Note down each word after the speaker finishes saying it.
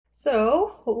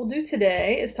So what we'll do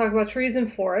today is talk about trees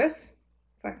and forests.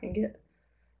 If I can get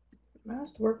the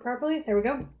mouse to work properly. There we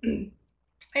go.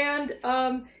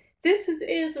 And this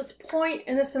is this point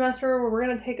in the semester where we're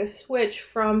going to take a switch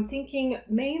from thinking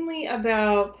mainly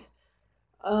about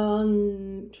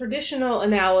traditional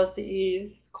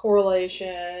analyses,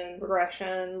 correlation,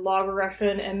 regression, log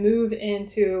regression, and move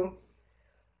into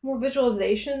more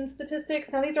visualization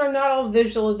statistics. Now, these are not all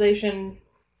visualization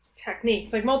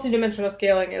techniques. Like multidimensional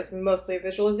scaling is mostly a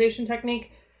visualization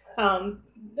technique.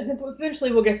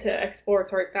 Eventually we'll get to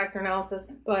exploratory factor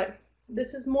analysis, but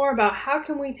this is more about how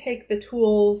can we take the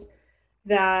tools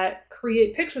that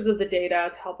create pictures of the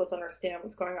data to help us understand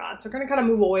what's going on. So we're going to kind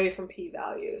of move away from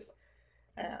p-values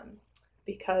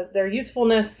because their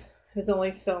usefulness is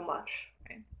only so much.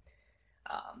 Right?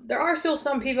 There are still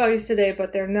some p-values today,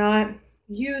 but they're not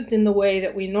used in the way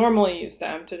that we normally use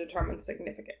them to determine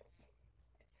significance.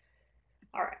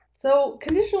 All right, so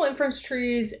conditional inference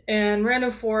trees and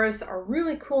random forests are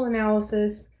really cool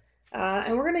analysis,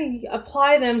 and we're going to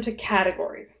apply them to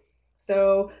categories.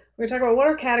 So we're going to talk about what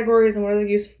are categories and what are the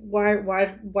use, why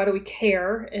do we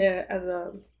care as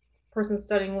a person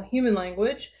studying human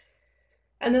language.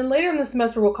 And then later in the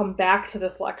semester, we'll come back to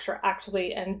this lecture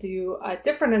actually and do a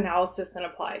different analysis and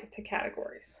apply it to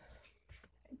categories.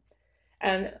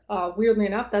 And weirdly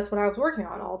enough, that's what I was working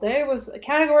on all day, was a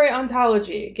category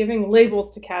ontology, giving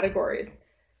labels to categories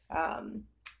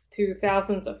to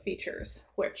thousands of features,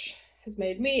 which has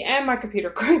made me and my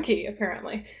computer cranky,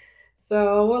 apparently.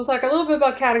 So we'll talk a little bit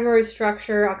about category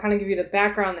structure. I'll kind of give you the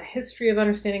background, the history of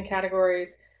understanding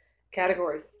categories,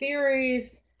 category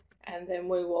theories, and then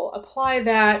we will apply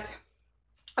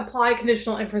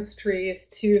conditional inference trees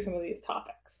to some of these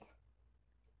topics.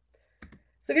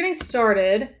 So getting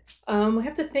started, we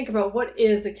have to think about what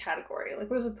is a category. Like,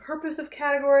 what is the purpose of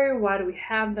category? Why do we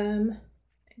have them?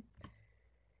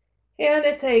 And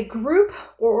it's a group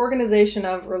or organization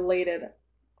of related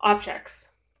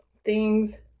objects,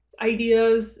 things,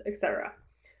 ideas, etc.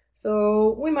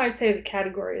 So we might say the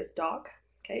category is dog,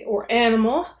 okay, or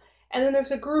animal, and then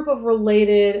there's a group of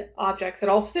related objects that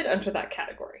all fit under that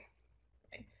category.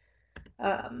 Okay.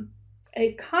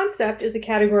 A concept is a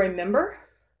category member.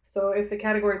 So if the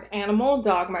category is animal,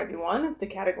 dog might be one. If the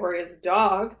category is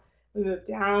dog, we move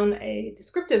down a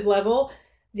descriptive level.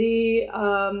 The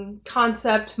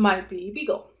concept might be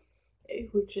beagle, okay,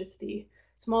 which is the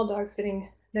small dog sitting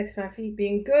next to my feet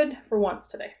being good for once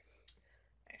today.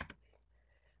 Okay.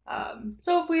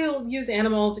 So if we use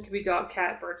animals, it could be dog,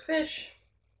 cat, bird, fish.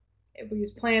 If we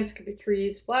use plants, it could be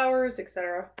trees, flowers,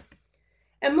 etc.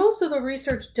 And most of the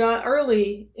research done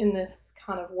early in this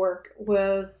kind of work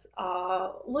was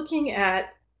looking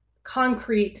at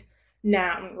concrete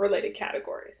noun-related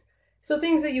categories. So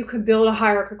things that you could build a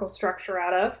hierarchical structure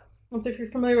out of. And so if you're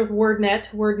familiar with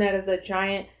WordNet is a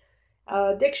giant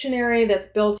dictionary that's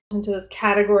built into this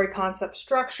category concept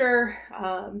structure.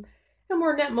 And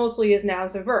WordNet mostly is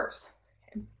nouns and verbs.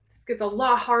 Okay. This gets a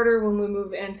lot harder when we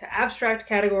move into abstract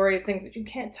categories, things that you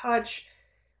can't touch.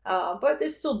 But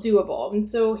it's still doable. And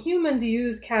so humans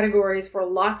use categories for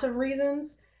lots of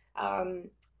reasons.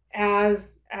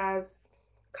 As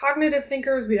cognitive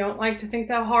thinkers, we don't like to think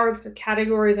that hard, so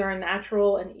categories are a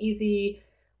natural and easy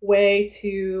way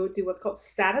to do what's called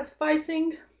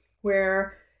satisficing,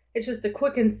 where it's just the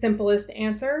quick and simplest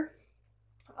answer.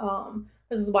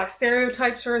 This is why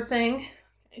stereotypes are a thing.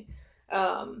 Okay.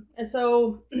 And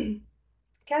so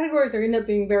categories end up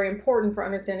being very important for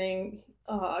understanding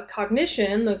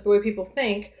cognition, the way people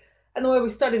think, and the way we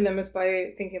study them is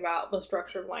by thinking about the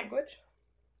structure of language.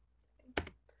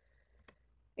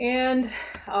 And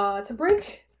to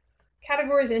break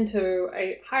categories into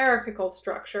a hierarchical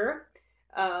structure,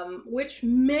 which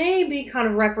may be kind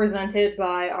of represented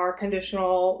by our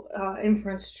conditional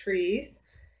inference trees,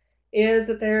 is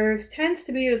that there tends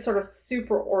to be a sort of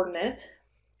superordinate.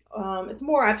 It's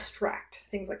more abstract,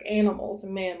 things like animals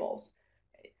and mammals.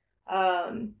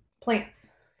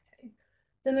 Plants. Okay.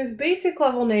 Then there's basic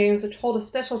level names which hold a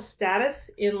special status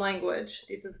in language.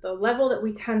 This is the level that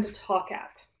we tend to talk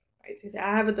at. Right? So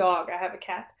I have a dog, I have a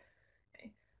cat.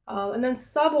 Okay. And then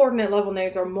subordinate level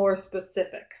names are more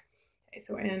specific. Okay.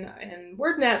 So in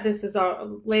WordNet, this is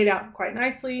laid out quite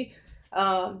nicely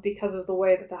because of the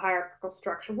way that the hierarchical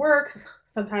structure works.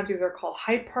 Sometimes these are called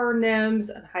hypernyms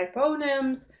and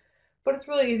hyponyms. But it's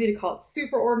really easy to call it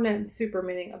superordinate, super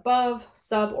meaning above,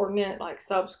 subordinate like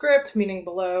subscript meaning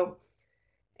below.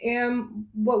 And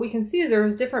what we can see is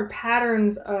there's different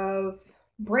patterns of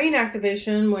brain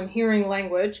activation when hearing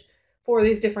language for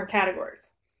these different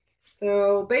categories.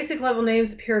 So basic level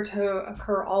names appear to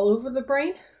occur all over the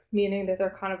brain, meaning that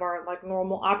they're kind of our like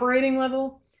normal operating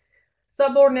level.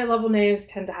 Subordinate level names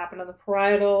tend to happen in the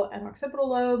parietal and occipital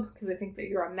lobe because they think that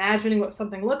you're imagining what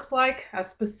something looks like, a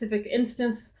specific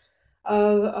instance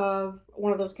of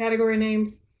one of those category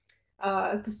names.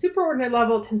 At the superordinate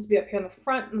level, it tends to be up here in the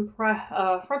front, in the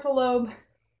frontal lobe.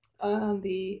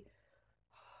 The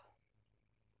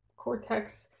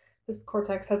cortex, this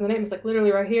cortex has a name, it's like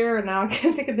literally right here, and now I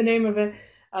can't think of the name of it.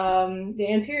 The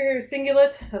anterior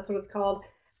cingulate, that's what it's called,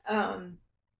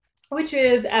 which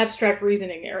is abstract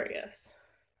reasoning areas.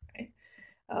 Okay.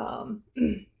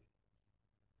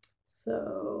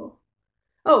 So,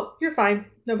 oh, you're fine,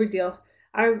 no big deal.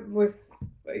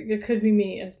 It could be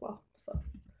me as well, so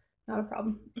not a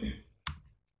problem.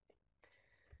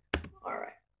 All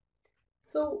right,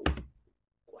 so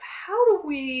how do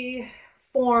we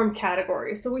form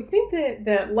categories? So we think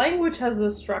that language has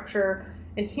this structure,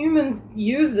 and humans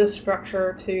use this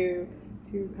structure to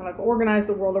kind of organize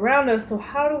the world around us. So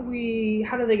how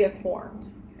do they get formed?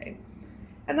 Okay.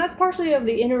 And that's partially of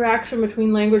the interaction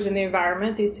between language and the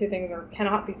environment. These two things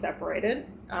cannot be separated.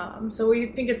 So we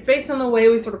think it's based on the way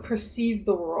we sort of perceive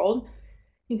the world.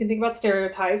 You can think about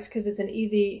stereotypes because it's an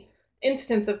easy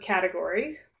instance of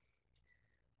categories.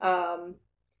 And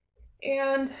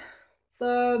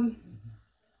the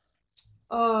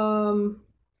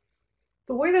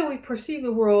way that we perceive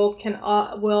the world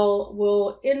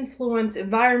will influence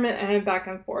environment and back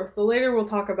and forth. So later we'll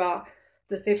talk about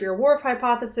the Sapir-Whorf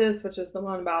hypothesis, which is the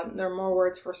one about there are more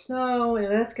words for snow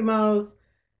in Eskimos.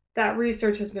 That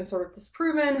research has been sort of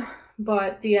disproven,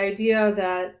 but the idea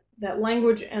that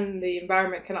language and the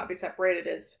environment cannot be separated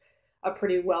is a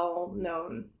pretty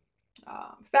well-known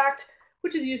fact,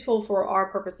 which is useful for our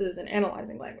purposes in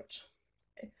analyzing language.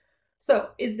 Okay. So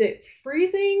is it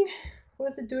freezing?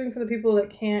 What is it doing for the people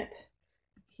that can't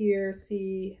hear,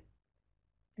 see,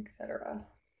 etc.?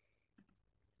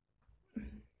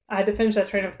 I had to finish that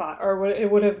train of thought, or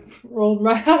it would have rolled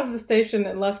right out of the station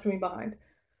and left me behind.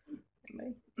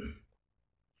 Anyway.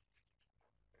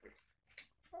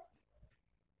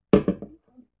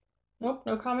 Nope,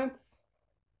 no comments?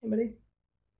 Anybody?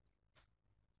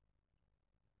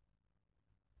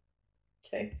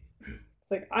 Okay. It's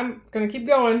like, I'm going to keep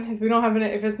going if we don't have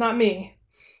if it's not me.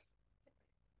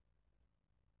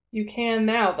 You can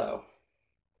now, though.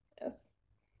 Yes.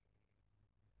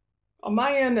 On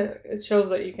my end, it shows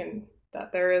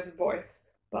that there is a voice,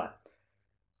 but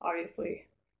obviously.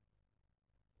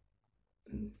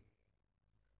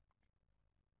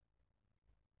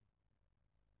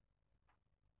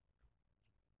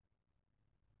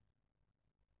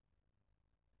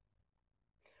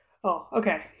 Oh,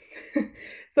 okay.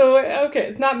 So, okay,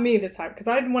 it's not me this time, because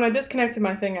when I disconnected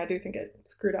my thing, I do think it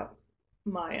screwed up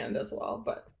my end as well,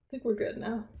 but I think we're good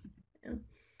now. Yeah.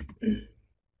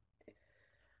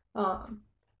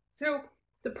 So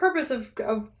the purpose of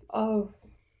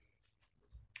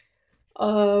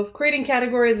creating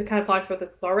categories, I kind of talked about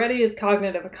this already, is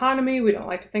cognitive economy. We don't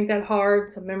like to think that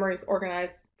hard, so memory is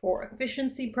organized for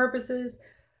efficiency purposes.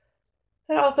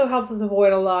 That also helps us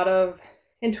avoid a lot of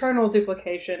internal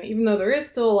duplication, even though there is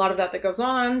still a lot of that goes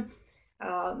on.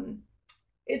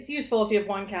 It's useful if you have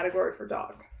one category for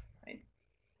dog, right?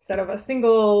 Instead of a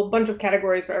single bunch of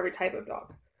categories for every type of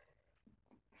dog.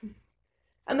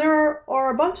 And there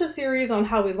are a bunch of theories on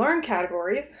how we learn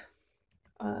categories.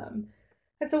 And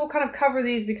so we'll kind of cover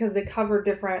these because they cover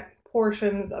different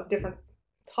portions of different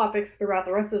topics throughout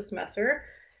the rest of the semester.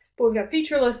 But we've got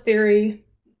featureless theory,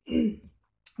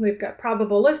 we've got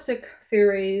probabilistic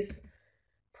theories,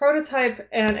 prototype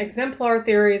and exemplar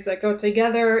theories that go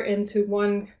together into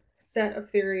one set of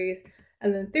theories,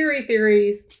 and then theory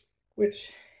theories,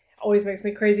 which always makes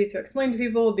me crazy to explain to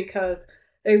people because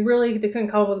they couldn't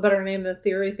come up with a better name than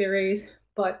theory theories.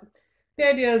 But the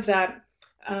idea is that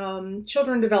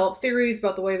children develop theories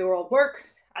about the way the world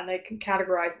works, and they can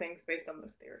categorize things based on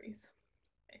those theories.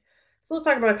 Okay. So let's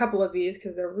talk about a couple of these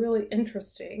because they're really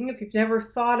interesting. If you've never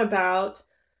thought about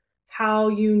how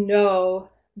you know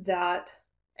that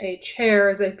a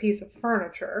chair is a piece of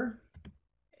furniture.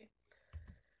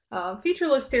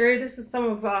 Featureless theory, this is some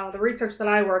of the research that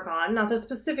I work on, not the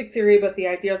specific theory, but the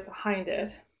ideas behind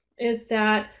it, is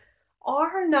that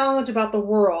our knowledge about the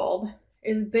world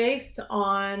is based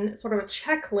on sort of a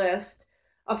checklist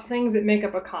of things that make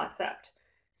up a concept.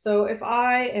 So if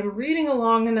I am reading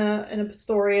along in a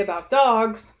story about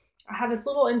dogs, I have this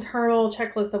little internal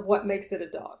checklist of what makes it a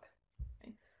dog.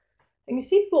 And you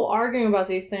see people arguing about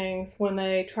these things when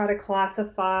they try to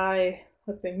classify,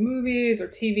 let's say, movies or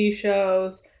TV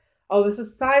shows. Oh, this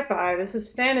is sci-fi, this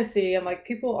is fantasy, and like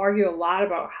people argue a lot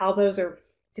about how those are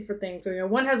different things. So,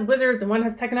 one has wizards and one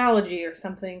has technology or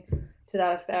something to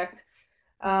that effect.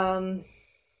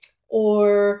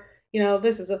 Or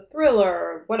this is a thriller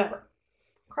or whatever,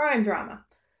 crime drama.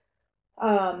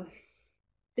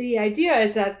 The idea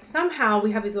is that somehow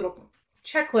we have these little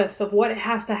checklists of what it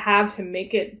has to have to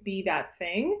make it be that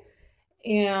thing.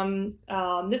 And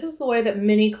this is the way that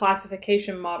many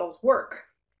classification models work,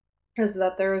 is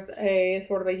that there's a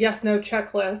sort of a yes-no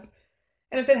checklist.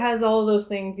 And if it has all of those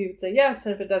things, you'd say yes.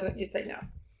 And if it doesn't, you'd say no.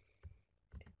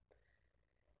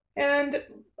 And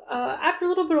after a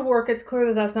little bit of work, it's clear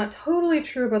that that's not totally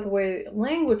true about the way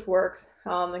language works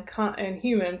in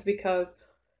humans, because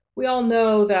we all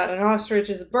know that an ostrich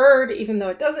is a bird, even though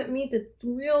it doesn't meet the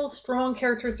real strong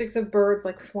characteristics of birds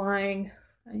like flying.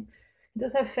 Right? It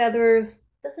does have feathers,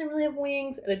 doesn't really have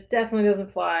wings, and it definitely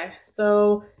doesn't fly.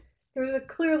 So there's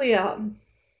clearly an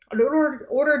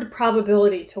ordered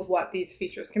probability to what these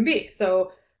features can be.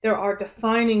 So there are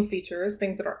defining features,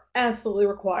 things that are absolutely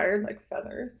required, like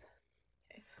feathers.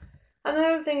 And then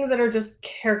other things that are just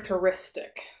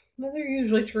characteristic. They're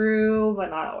usually true, but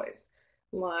not always,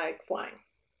 like flying.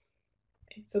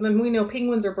 So then we know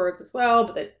penguins are birds as well,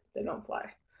 but they don't fly.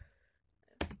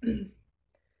 And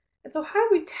so how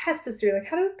do we test this theory? Like,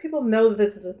 how do people know that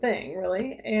this is a thing,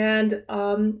 really? And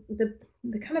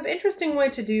the kind of interesting way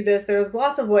to do this, there's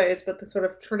lots of ways, but the sort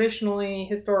of traditionally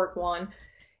historic one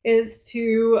is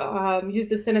to use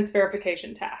the sentence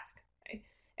verification task. Okay?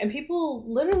 And people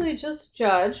literally just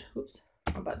judge, oops,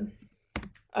 wrong button.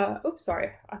 Oops,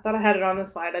 sorry, I thought I had it on the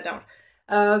slide, I don't.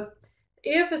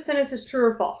 If a sentence is true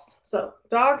or false. So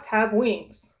dogs have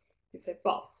wings, you'd say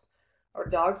false. Or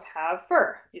dogs have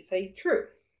fur, you say true.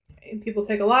 Okay? And people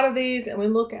take a lot of these and we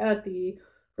look at the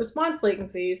response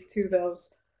latencies to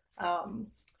those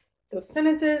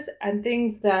sentences, and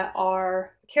things that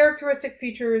are characteristic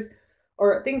features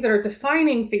or things that are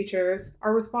defining features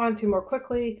are responded to more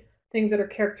quickly. Things that are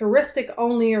characteristic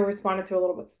only are responded to a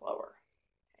little bit slower.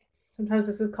 Okay. Sometimes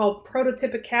this is called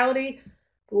prototypicality,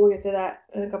 but we'll get to that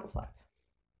in a couple slides.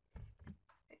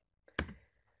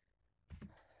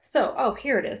 So,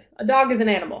 here it is. A dog is an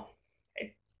animal.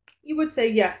 Okay. You would say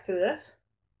yes to this,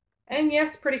 and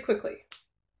yes pretty quickly.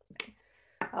 Okay.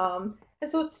 And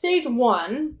so at stage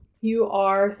 1, you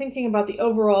are thinking about the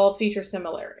overall feature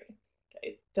similarity.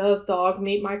 Okay. Does dog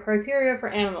meet my criteria for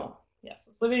animal? Yes,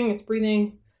 it's living, it's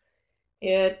breathing,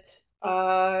 it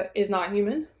is not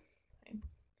human. Okay.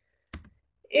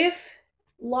 If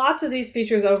lots of these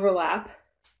features overlap,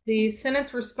 the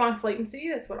sentence response latency,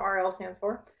 that's what RL stands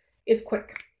for, is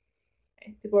quick.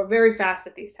 Okay. People are very fast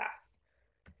at these tasks.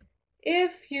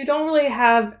 If you don't really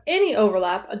have any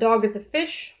overlap, a dog is a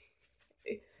fish,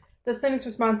 the sentence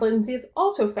response latency is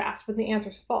also fast when the answer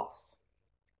is false.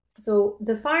 So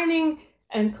defining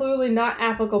and clearly not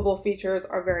applicable features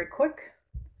are very quick.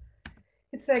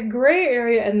 It's that gray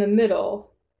area in the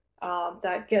middle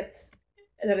that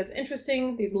is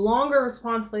interesting. These longer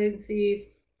response latencies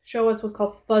show us what's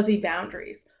called fuzzy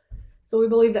boundaries. So we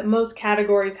believe that most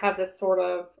categories have this sort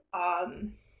of I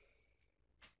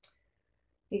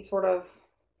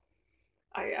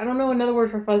don't know another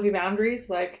word for fuzzy boundaries,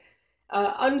 like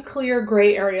unclear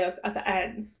gray areas at the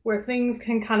ends where things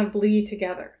can kind of bleed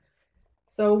together.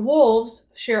 So wolves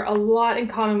share a lot in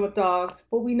common with dogs,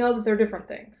 but we know that they're different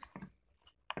things.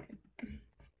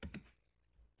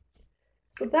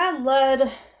 So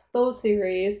those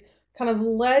theories kind of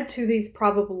led to these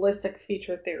probabilistic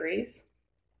feature theories.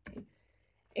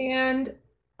 And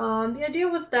the idea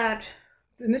was that,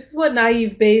 and this is what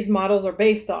naive Bayes models are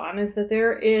based on, is that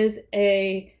there is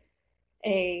a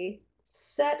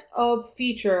set of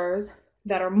features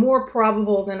that are more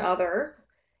probable than others,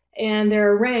 and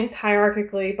they're ranked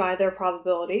hierarchically by their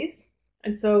probabilities.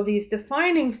 And so these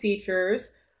defining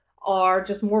features are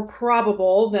just more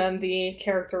probable than the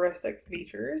characteristic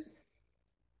features.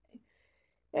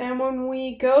 And when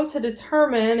we go to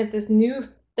determine if this new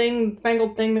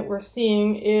fangled thing that we're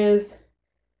seeing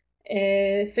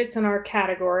fits in our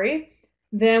category,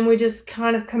 then we just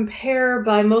kind of compare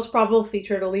by most probable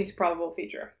feature to least probable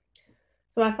feature.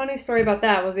 So my funny story about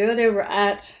that was the other day we were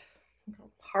at a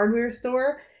hardware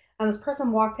store, and this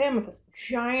person walked in with this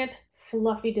giant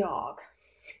fluffy dog.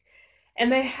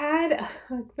 And they had, I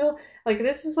feel like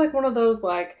this is like one of those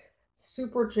like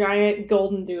super giant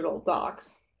golden doodle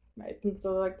dogs, right? And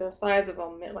so like the size of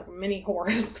like a mini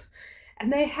horse.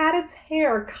 And they had its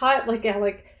hair cut like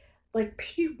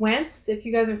Pete Wentz, if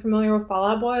you guys are familiar with Fall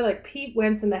Out Boy, like Pete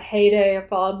Wentz in the heyday of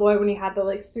Fall Out Boy when he had the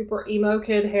like super emo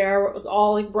kid hair where it was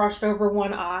all like brushed over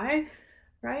one eye,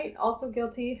 right? Also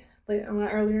guilty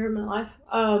earlier in my life.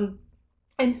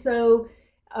 And so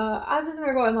I was just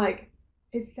there going like,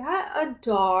 is that a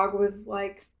dog with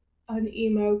like an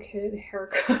emo kid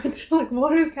haircut? Like,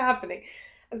 what is happening?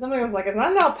 And somebody was like, is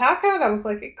that an alpaca? And I was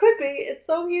like, it could be. It's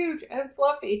so huge and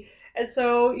fluffy. And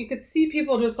so you could see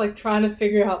people just like trying to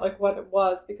figure out like what it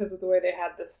was because of the way they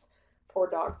had this poor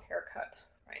dog's haircut,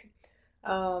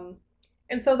 right?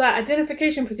 And so that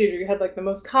identification procedure, you had like the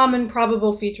most common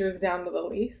probable features down to the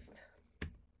least.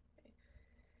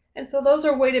 And so those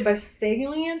are weighted by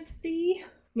saliency,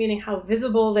 meaning how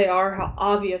visible they are, how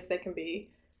obvious they can be,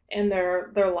 and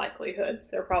their likelihoods,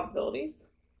 their probabilities.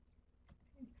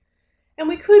 And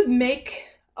we could make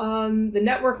the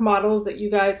network models that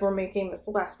you guys were making this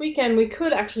last weekend, we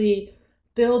could actually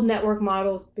build network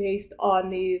models based on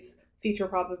these feature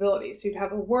probabilities. So you'd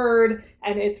have a word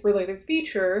and its related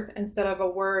features instead of a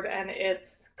word and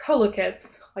its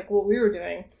collocates, like what we were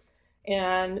doing.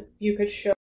 And you could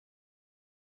show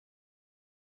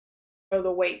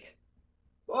the weight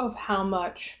of how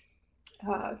much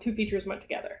two features went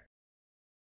together.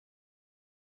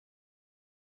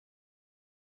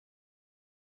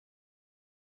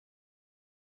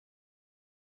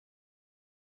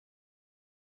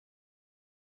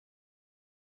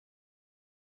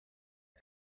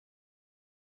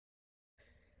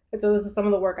 And so this is some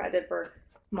of the work I did for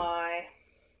my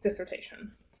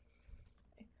dissertation.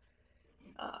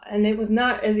 And it was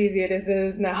not as easy as it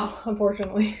is now,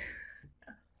 unfortunately.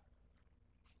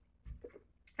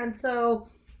 And so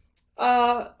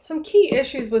some key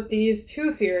issues with these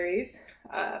two theories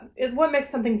is what makes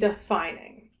something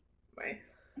defining, right?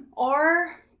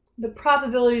 Are the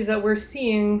probabilities that we're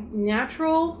seeing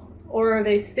natural, or are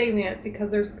they salient?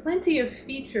 Because there's plenty of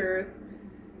features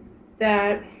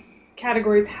that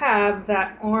categories have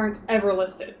that aren't ever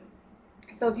listed.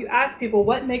 So if you ask people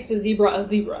what makes a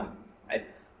zebra, right?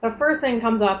 The first thing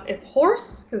comes up is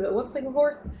horse, because it looks like a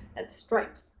horse, and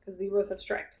stripes, because zebras have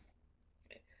stripes.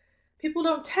 People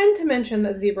don't tend to mention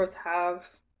that zebras have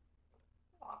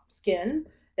skin,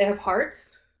 they have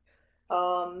hearts.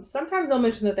 Sometimes they'll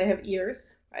mention that they have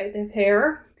ears, right? They have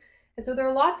hair. And so there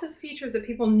are lots of features that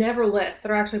people never list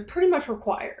that are actually pretty much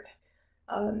required.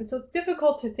 So it's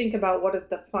difficult to think about what is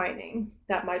defining.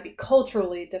 That might be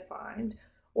culturally defined,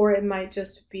 or it might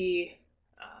just be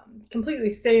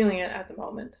completely salient at the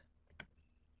moment.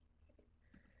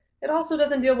 It also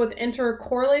doesn't deal with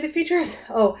intercorrelated features.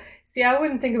 Oh, see, I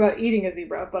wouldn't think about eating a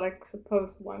zebra, but I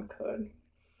suppose one could.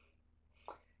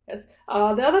 Yes. The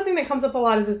other thing that comes up a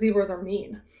lot is that zebras are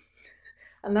mean.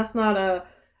 And that's not a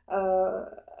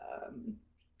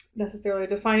necessarily a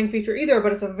defining feature either,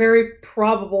 but it's a very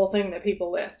probable thing that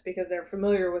people list because they're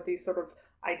familiar with these sort of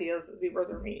ideas that zebras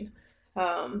are mean.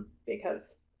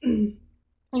 Because you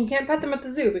can't pet them at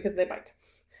the zoo because they bite.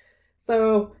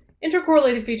 So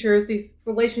intercorrelated features, these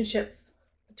relationships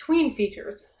between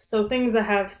features. So things that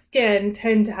have skin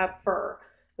tend to have fur.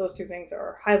 Those two things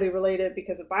are highly related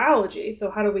because of biology. So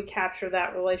how do we capture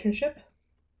that relationship?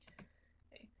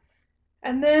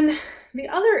 And then the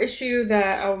other issue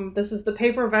that this is the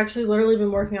paper I've actually literally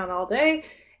been working on all day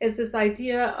is this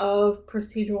idea of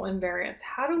procedural invariance.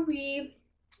 How do we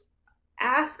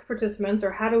ask participants,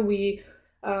 or how do we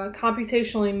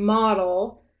computationally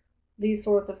model these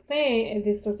sorts of things,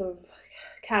 these sorts of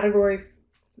category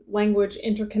language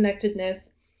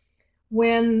interconnectedness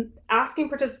when asking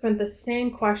participant the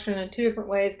same question in two different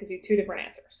ways gives you two different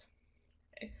answers.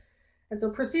 Okay. And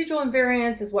so procedural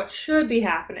invariance is what should be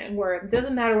happening, where it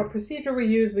doesn't matter what procedure we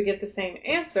use, we get the same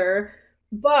answer,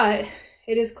 but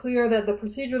it is clear that the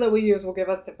procedure that we use will give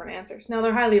us different answers. Now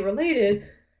they're highly related,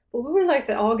 but we would like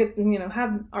to all get,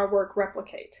 have our work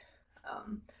replicate.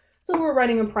 So we're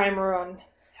writing a primer on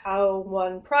how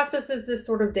one processes this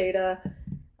sort of data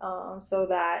so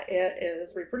that it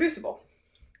is reproducible.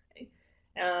 Okay.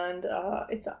 And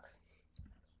it sucks.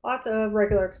 Lots of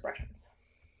regular expressions.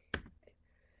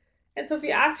 And so if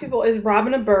you ask people, is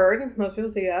robin a bird? Most people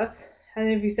say yes.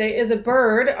 And if you say, is a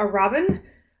bird a robin?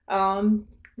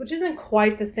 Which isn't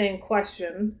quite the same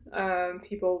question,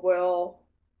 people will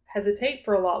hesitate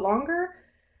for a lot longer.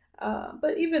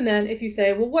 But even then, if you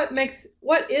say, well,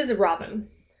 what is a robin?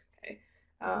 Okay.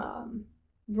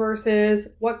 Versus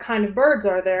what kind of birds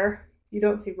are there, you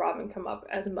don't see robin come up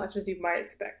as much as you might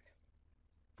expect.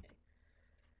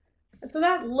 And so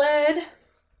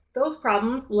those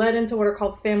problems led into what are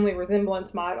called family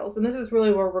resemblance models. And this is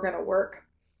really where we're going to work.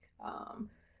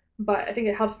 But I think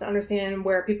it helps to understand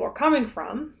where people are coming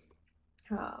from.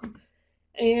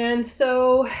 And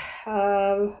so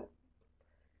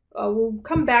we'll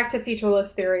come back to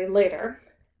featureless theory later.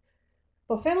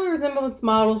 Well, family resemblance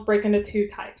models break into two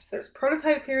types. There's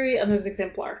prototype theory and there's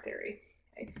exemplar theory.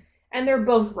 Okay? And they're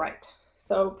both right.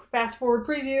 So fast forward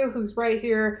preview, who's right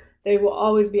here? They will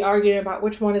always be arguing about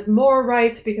which one is more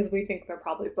right because we think they're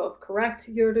probably both correct.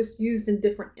 You're just used in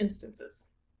different instances.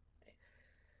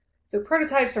 So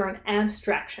prototypes are an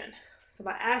abstraction. So if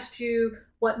I asked you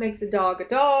what makes a dog,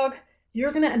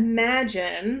 you're going to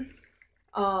imagine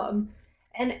an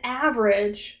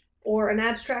average or an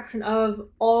abstraction of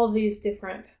all these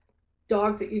different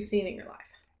dogs that you've seen in your life.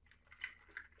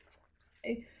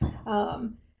 Okay?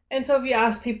 And so if you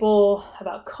ask people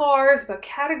about cars, about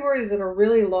categories that are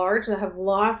really large, that have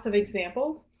lots of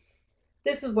examples,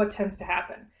 this is what tends to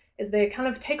happen, is they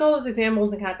kind of take all those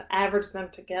examples and kind of average them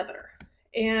together.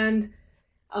 And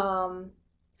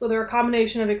so they're a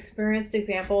combination of experienced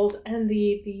examples and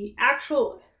the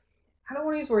actual, I don't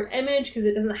want to use the word image because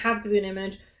it doesn't have to be an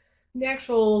image, the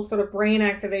actual sort of brain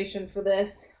activation for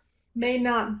this may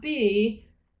not be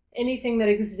anything that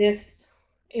exists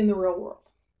in the real world.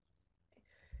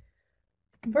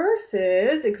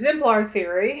 Versus exemplar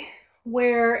theory,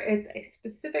 where it's a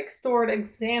specific stored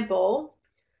example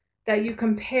that you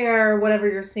compare whatever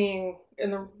you're seeing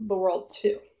in the world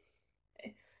to.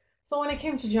 Okay. So when it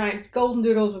came to giant golden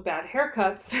doodles with bad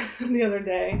haircuts the other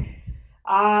day,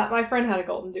 my friend had a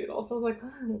golden doodle. So I was like,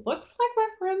 oh, it looks like my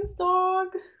friend's dog,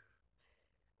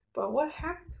 but what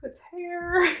happened to its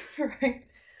hair? Right?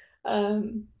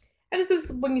 And this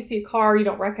is when you see a car you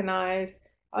don't recognize.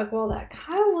 Like, well, that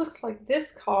kind of looks like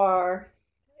this car.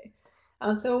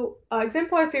 So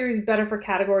exemplar theory is better for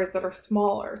categories that are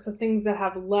smaller, so things that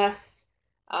have less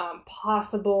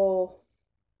possible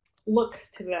looks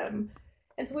to them.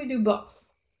 And so we do both.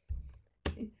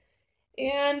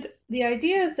 And the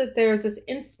idea is that there's this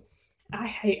I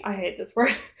hate this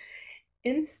word.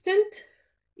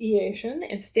 Instantiation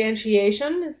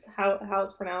is how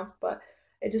it's pronounced, but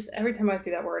it just, every time I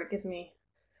see that word, it gives me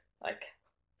like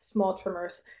small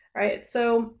tremors, right?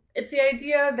 So it's the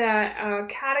idea that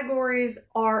categories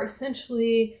are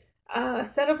essentially a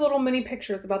set of little mini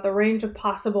pictures about the range of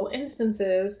possible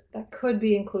instances that could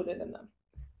be included in them.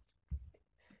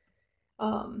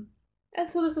 And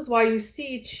so this is why you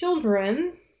see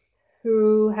children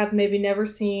who have maybe never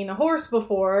seen a horse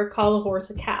before call a horse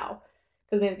a cow.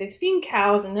 Because maybe they've seen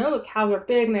cows and know that cows are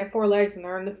big and they have 4 legs and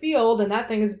they're in the field, and that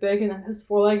thing is big and it has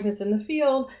 4 legs and it's in the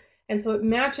field. And so it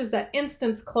matches that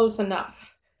instance close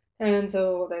enough. And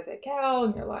so they say cow,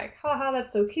 and you're like, haha,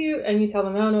 that's so cute. And you tell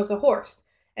them, oh, no, it's a horse.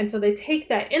 And so they take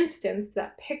that instance,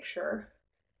 that picture,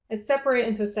 and separate it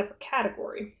into a separate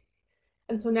category.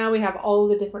 And so now we have all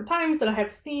the different times that I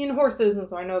have seen horses, and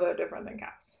so I know they're different than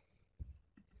cows.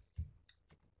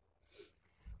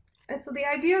 And so the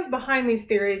ideas behind these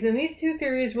theories, and these two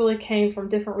theories really came from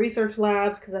different research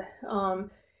labs, because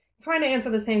trying to answer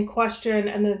the same question,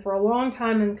 and then for a long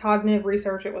time in cognitive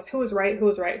research, it was who was right,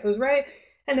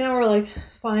 and now we're like,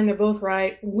 fine, they're both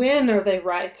right. When are they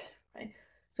right?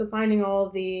 So finding all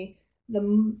the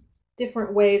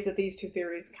different ways that these two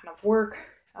theories kind of work,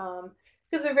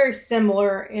 because they're very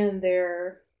similar in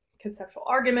their conceptual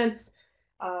arguments.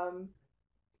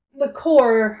 The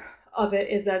core of it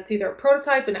is that it's either a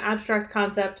prototype, an abstract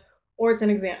concept, or it's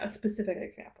a specific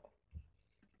example.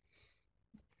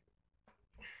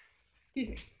 Excuse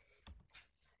me.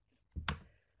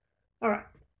 All right.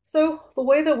 So the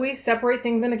way that we separate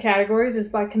things into categories is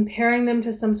by comparing them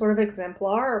to some sort of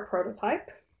exemplar or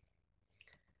prototype.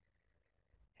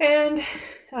 And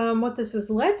what this has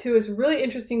led to is really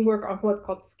interesting work on what's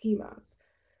called schemas.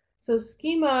 So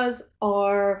schemas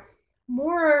are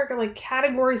more like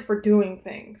categories for doing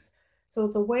things. So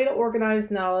it's a way to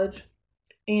organize knowledge.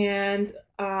 And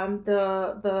like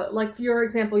for your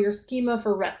example, your schema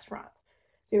for restaurants.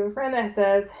 So you have a friend that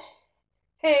says,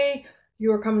 hey,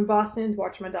 you are coming to Boston to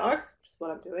watch my dogs, which is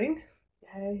what I'm doing.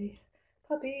 Yay,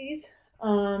 puppies.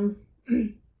 And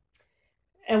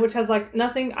which has like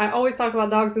nothing. I always talk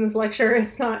about dogs in this lecture.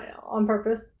 It's not on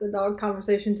purpose, the dog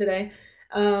conversation today.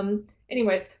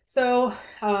 Anyways, so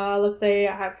let's say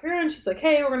I have her and she's like,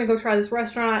 hey, we're going to go try this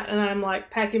restaurant. And I'm like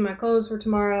packing my clothes for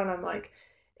tomorrow. And I'm like,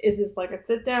 is this like a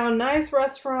sit down, nice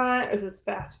restaurant? Is this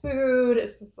fast food?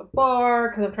 Is this a bar?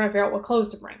 Because I'm trying to figure out what clothes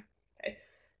to bring. Okay.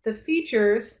 The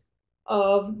features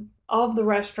of the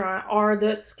restaurant are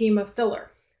the schema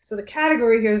filler. So the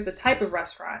category here is the type of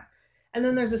restaurant. And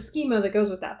then there's a schema that goes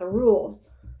with that, the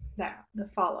rules that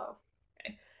follow.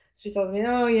 Okay. She tells me,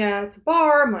 oh yeah, it's a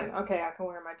bar. I'm like, okay, I can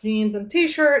wear my jeans and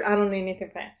t-shirt. I don't need anything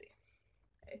fancy.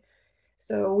 Okay.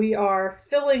 So we are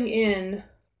filling in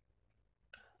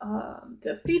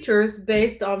the features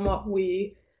based on what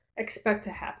we expect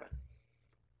to happen.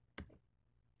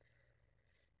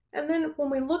 And then when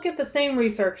we look at the same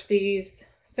research, these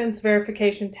sense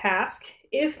verification tasks,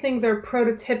 if things are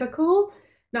prototypical,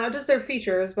 not just their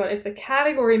features, but if the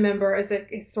category member is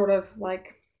sort of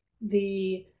like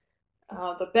the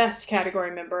best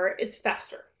category member, it's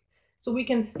faster. So we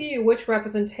can see which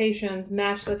representations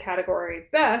match the category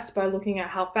best by looking at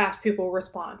how fast people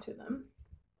respond to them.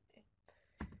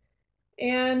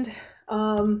 And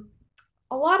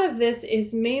a lot of this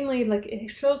is mainly like it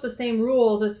shows the same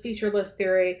rules as feature list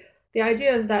theory. The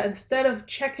idea is that instead of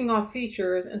checking off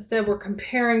features, instead we're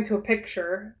comparing to a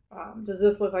picture. Does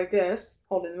this look like this?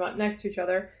 Holding them up next to each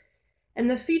other. And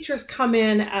the features come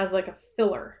in as like a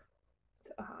filler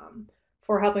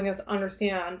for helping us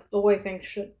understand the way things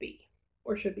should be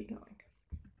or should be going.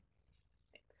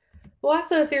 The last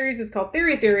set of theories is called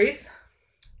theory theories.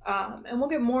 And we'll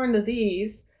get more into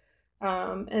these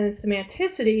and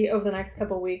semanticity over the next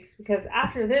couple of weeks, because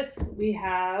after this we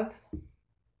have,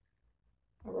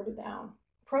 I wrote it down,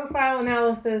 profile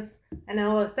analysis and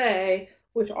LSA,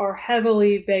 which are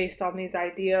heavily based on these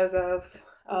ideas of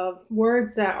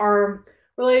words that are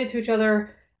related to each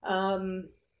other,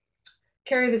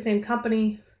 carry the same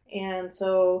company, and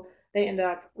so they end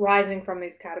up rising from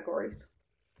these categories.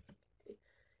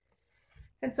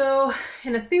 And so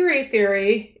in a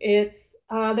theory, it's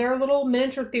there are little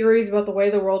miniature theories about the way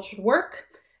the world should work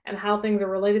and how things are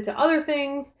related to other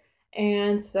things.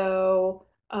 And so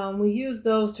we use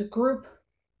those to group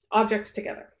objects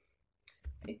together.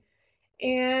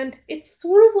 And it's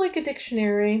sort of like a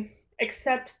dictionary,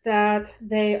 except that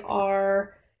they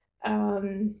are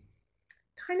kind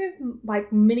of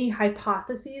like mini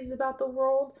hypotheses about the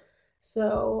world.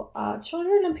 So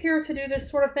children appear to do this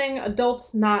sort of thing,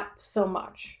 adults not so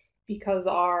much, because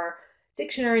our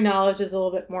dictionary knowledge is a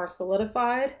little bit more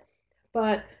solidified.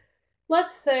 But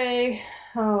let's say,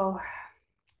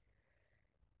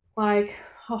 like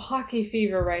a hockey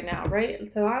fever right now,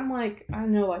 right? So I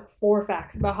know like 4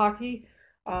 facts about hockey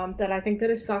that I think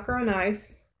that is soccer on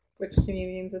ice, which to me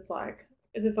means it's like,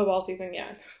 is it football season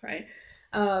yet, right?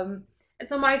 And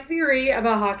so my theory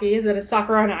about hockey is that it's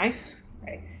soccer on ice,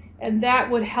 right? And that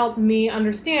would help me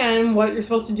understand what you're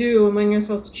supposed to do and when you're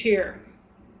supposed to cheer,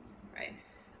 right?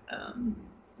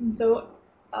 So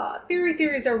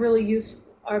theories are really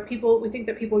useful. We think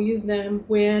that people use them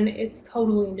when it's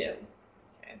totally new.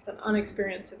 Okay? It's an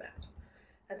unexperienced event.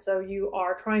 And so you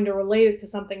are trying to relate it to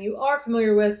something you are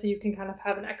familiar with, so you can kind of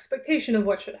have an expectation of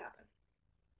what should happen.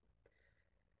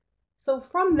 So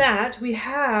from that, we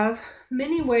have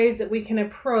many ways that we can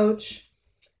approach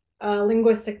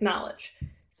linguistic knowledge.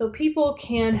 So we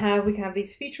can have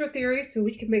these feature theories, so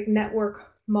we can make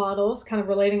network models, kind of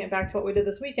relating it back to what we did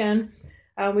this weekend.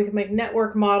 We can make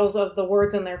network models of the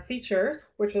words and their features,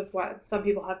 which is what some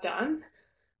people have done.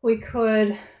 We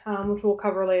could, which we'll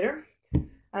cover later,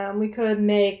 we could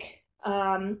make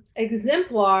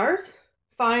exemplars,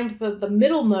 find the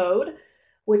middle node,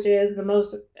 which is the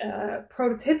most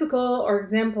prototypical or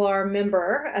exemplar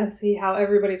member, and see how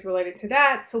everybody's related to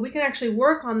that. So we can actually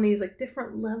work on these like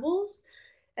different levels.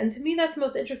 And to me, that's the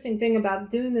most interesting thing about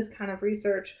doing this kind of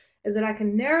research, is that I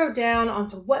can narrow down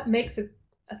onto what makes a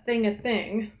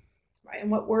thing, right? And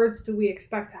what words do we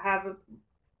expect to have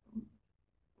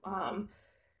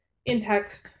in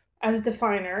text as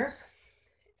definers.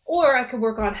 Or I could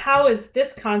work on how is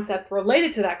this concept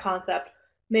related to that concept.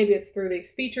 Maybe it's through these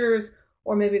features,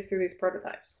 or maybe it's through these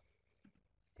prototypes.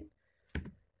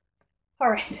 All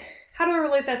right, how do I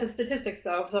relate that to statistics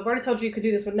though? So I've already told you could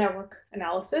do this with network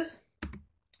analysis.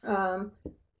 But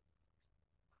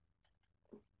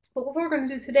what we're going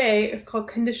to do today is called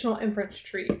conditional inference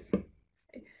trees.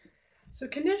 So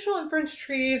conditional inference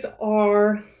trees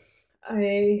are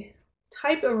a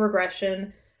type of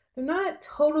regression. They're not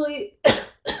totally,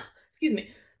 excuse me,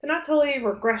 they're not totally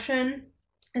regression.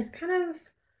 It's kind of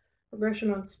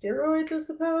regression on steroids, I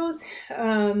suppose.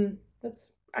 That's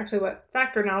actually what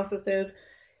factor analysis is.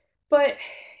 But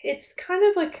it's kind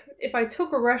of like if I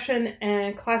took regression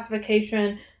and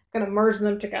classification, I'm going to merge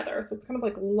them together. So it's kind of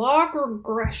like log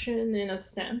regression in a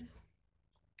sense.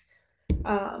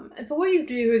 And so what you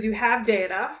do is you have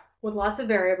data with lots of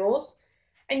variables,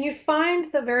 and you find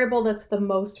the variable that's the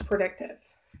most predictive.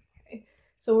 Okay?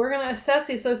 So we're going to assess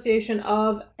the association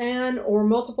of n or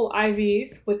multiple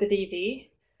IVs with the DV,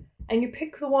 and you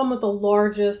pick the one with the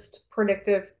largest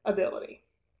predictive ability.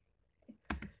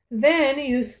 Then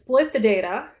you split the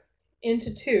data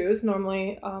into twos.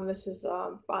 Normally, this is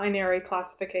binary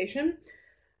classification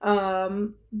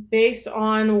based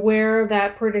on where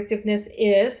that predictiveness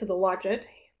is, so the logit,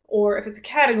 or if it's a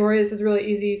category, this is really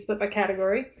easy, split by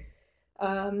category.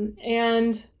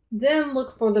 And then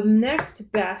look for the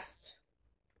next best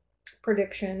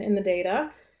prediction in the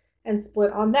data and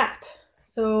split on that.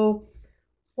 So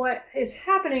what is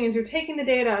happening is you're taking the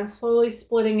data and slowly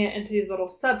splitting it into these little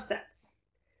subsets.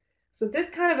 So this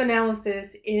kind of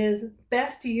analysis is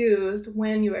best used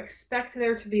when you expect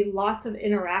there to be lots of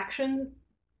interactions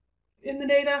in the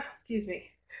data. Excuse me.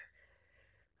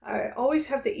 I always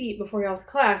have to eat before y'all's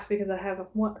class because I have a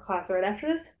class right after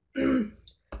this.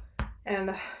 And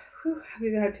I've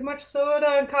either had too much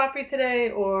soda and coffee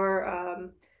today, or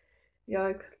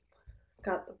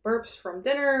got the burps from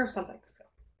dinner or something. So,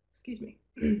 excuse me.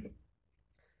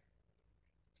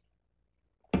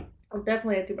 I've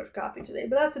definitely had too much coffee today,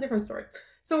 but that's a different story.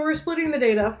 So we're splitting the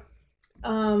data.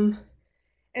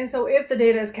 And so if the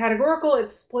data is categorical,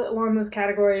 it's split along those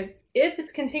categories. If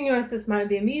it's continuous, this might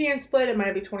be a median split. It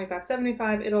might be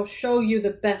 25-75. It'll show you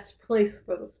the best place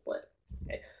for the split.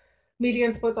 Okay.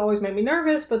 Median splits always make me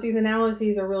nervous, but these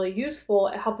analyses are really useful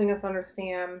at helping us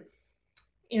understand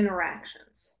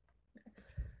interactions.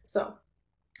 So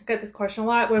I get this question a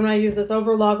lot when I use this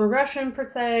over log regression per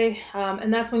se,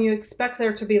 and that's when you expect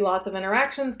there to be lots of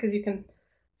interactions because you can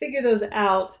figure those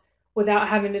out without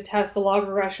having to test a log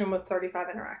regression with 35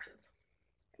 interactions.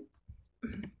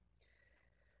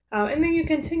 And then you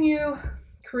continue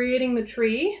creating the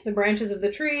tree, the branches of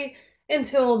the tree,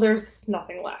 until there's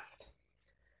nothing left.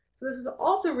 So this is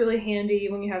also really handy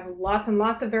when you have lots and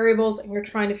lots of variables and you're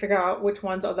trying to figure out which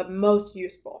ones are the most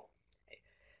useful.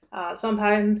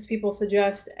 Sometimes people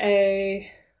suggest a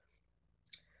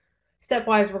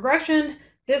stepwise regression.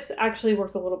 This actually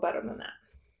works a little better than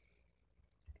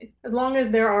that, as long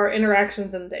as there are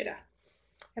interactions in the data.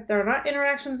 If there are not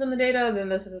interactions in the data, then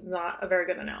this is not a very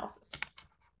good analysis.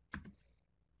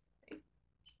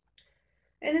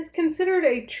 And it's considered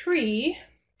a tree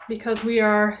because we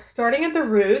are starting at the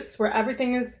roots where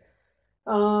everything is,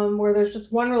 where there's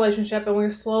just one relationship, and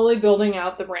we're slowly building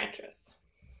out the branches.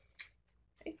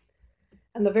 Okay.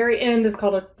 And the very end is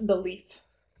called the leaf.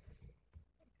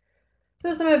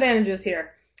 So some advantages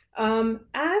here.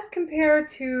 As compared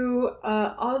to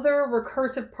other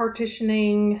recursive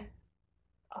partitioning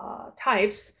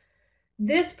types,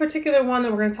 this particular one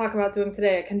that we're going to talk about doing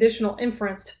today, a conditional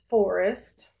inference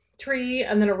forest, tree,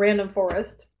 and then a random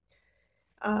forest,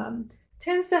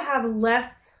 tends to have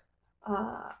less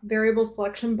variable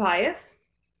selection bias.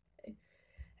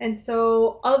 And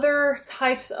so other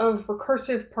types of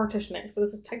recursive partitioning, so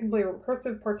this is technically a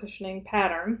recursive partitioning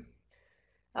pattern,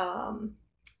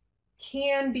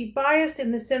 can be biased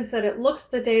in the sense that it looks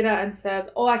at the data and says,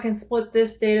 oh, I can split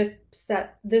this data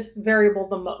set, this variable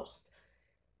the most.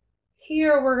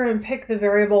 Here we're going to pick the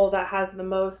variable that has the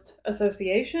most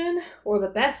association or the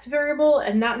best variable,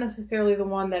 and not necessarily the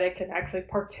one that it can actually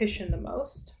partition the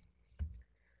most.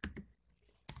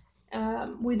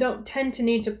 We don't tend to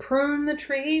need to prune the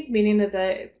tree, meaning that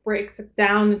it breaks it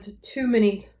down into too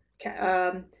many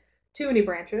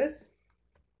branches.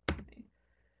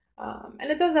 And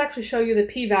it does actually show you the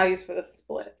p-values for the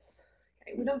splits.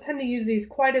 Okay, we don't tend to use these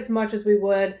quite as much as we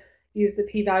would use the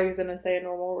p-values in, say, a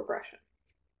normal regression.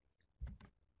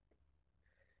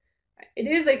 It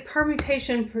is a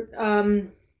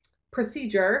permutation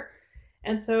procedure,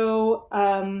 and so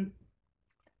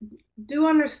do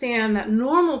understand that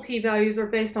normal p-values are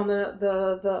based on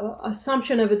the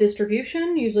assumption of a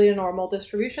distribution, usually a normal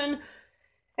distribution,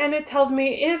 and it tells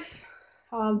me if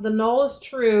the null is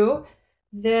true,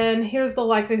 then here's the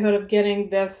likelihood of getting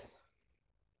this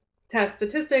test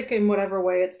statistic in whatever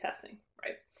way it's testing,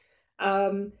 right?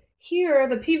 Here,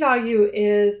 the p-value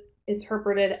is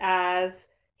interpreted as,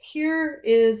 here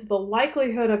is the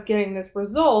likelihood of getting this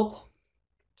result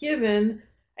given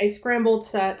a scrambled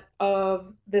set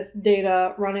of this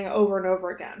data running over and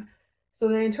over again. So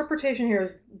the interpretation here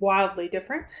is wildly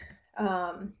different.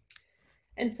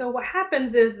 And so what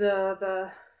happens is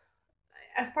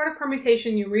as part of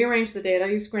permutation, you rearrange the data,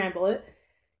 you scramble it,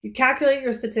 you calculate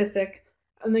your statistic,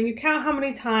 and then you count how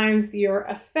many times your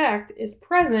effect is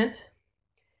present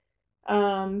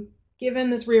given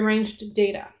this rearranged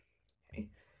data. Okay.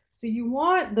 So you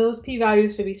want those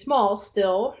p-values to be small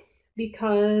still,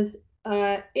 because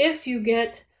if you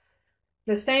get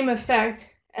the same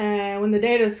effect when the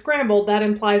data is scrambled, that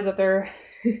implies that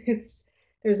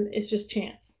it's just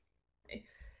chance.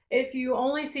 If you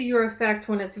only see your effect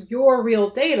when it's your real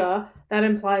data, that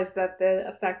implies that the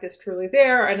effect is truly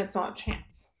there and it's not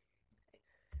chance.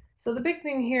 So the big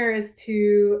thing here is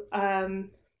to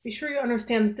be sure you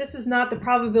understand that this is not the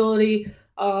probability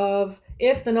of,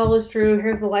 if the null is true,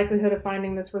 here's the likelihood of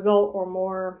finding this result, or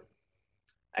more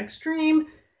extreme.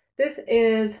 This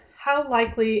is how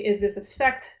likely is this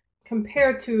effect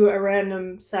compared to a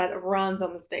random set of runs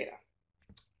on this data.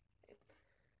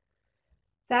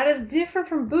 That is different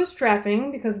from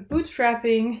bootstrapping, because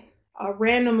bootstrapping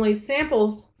randomly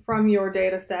samples from your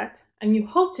data set and you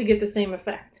hope to get the same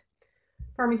effect.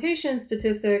 Permutation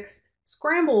statistics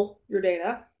scramble your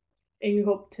data and you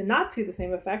hope to not see the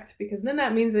same effect, because then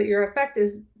that means that your effect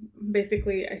is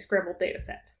basically a scrambled data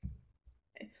set.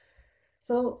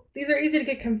 So these are easy to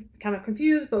get kind of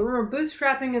confused, but remember,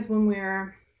 bootstrapping is when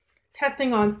we're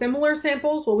testing on similar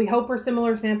samples, what we hope are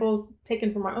similar samples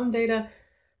taken from our own data.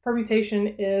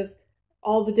 Permutation is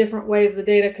all the different ways the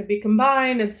data could be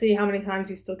combined and see how many times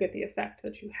you still get the effect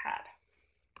that you had.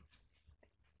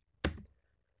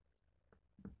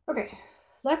 Okay,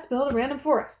 let's build a random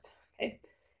forest. Okay,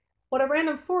 what a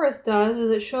random forest does is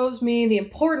it shows me the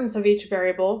importance of each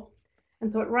variable,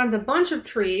 and so it runs a bunch of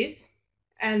trees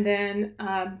and then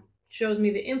shows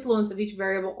me the influence of each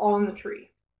variable on the tree.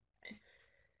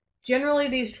 Generally,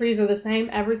 these trees are the same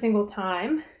every single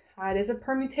time. It is a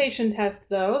permutation test,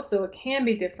 though, so it can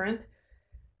be different.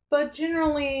 But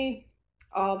generally,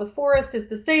 the forest is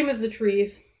the same as the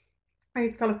trees.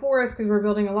 It's called a forest because we're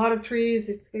building a lot of trees.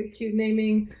 It's cute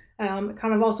naming. It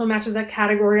kind of also matches that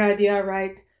category idea,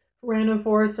 right? Random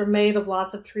forests are made of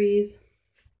lots of trees.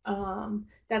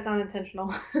 That's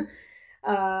unintentional.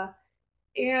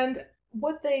 And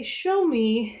what they show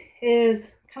me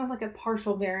is kind of like a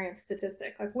partial variance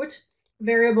statistic, like which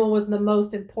variable was the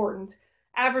most important,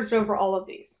 averaged over all of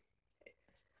these.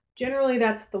 Generally,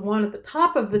 that's the one at the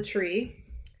top of the tree,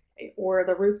 or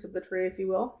the roots of the tree, if you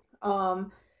will.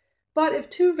 But if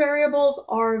two variables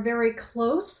are very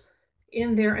close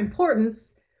in their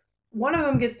importance, one of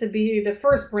them gets to be the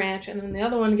first branch, and then the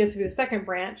other one gets to be the second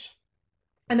branch.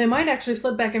 And they might actually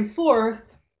flip back and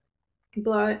forth,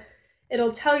 but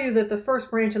it'll tell you that the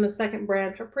first branch and the second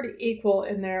branch are pretty equal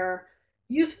in their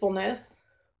usefulness,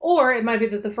 or it might be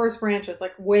that the first branch is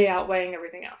like way outweighing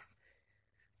everything else.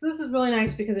 So this is really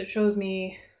nice because it shows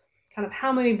me kind of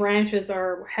how many branches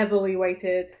are heavily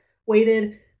weighted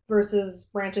versus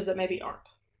branches that maybe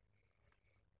aren't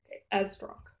as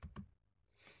strong.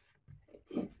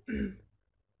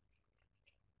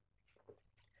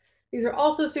 These are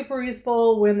also super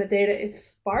useful when the data is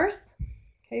sparse.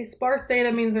 Okay, sparse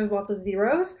data means there's lots of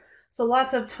zeros. So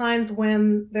lots of times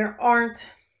when there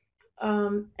aren't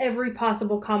every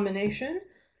possible combination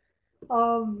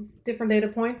of different data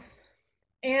points,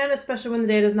 and especially when the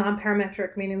data is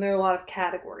non-parametric, meaning there are a lot of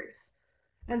categories.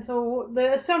 And so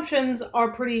the assumptions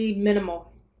are pretty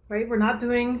minimal, right? We're not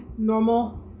doing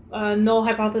normal null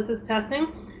hypothesis testing.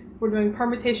 We're doing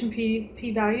permutation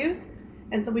p-values.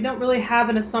 And so we don't really have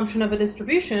an assumption of a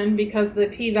distribution because the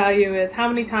p-value is how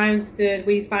many times did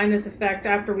we find this effect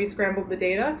after we scrambled the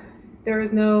data. There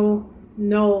is no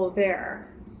null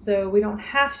there. So we don't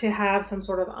have to have some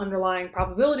sort of underlying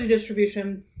probability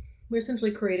distribution. We're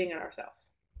essentially creating it ourselves.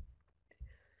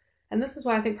 And this is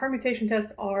why I think permutation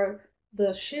tests are the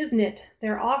shiznit.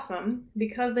 They're awesome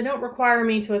because they don't require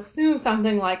me to assume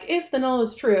something like if the null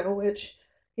is true, which,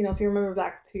 you know, if you remember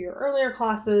back to your earlier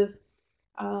classes,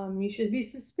 you should be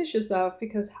suspicious of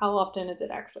because how often is it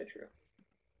actually true?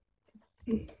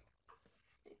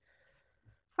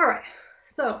 All right,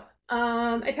 so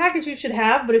a package you should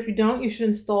have, but if you don't, you should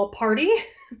install Party.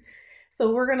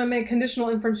 So we're going to make conditional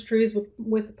inference trees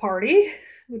with Party,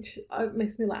 which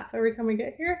makes me laugh every time we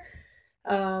get here.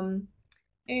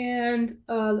 And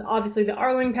obviously the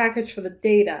Arling package for the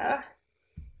data.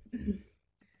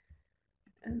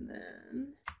 And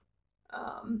then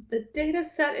the data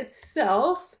set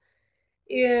itself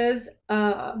is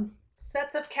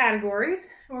sets of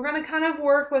categories. And we're going to kind of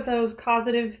work with those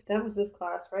causative, that was this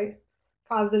class, right?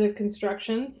 Causative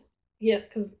constructions. Yes,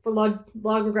 because for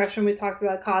log regression, we talked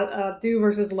about do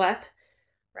versus let,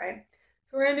 right?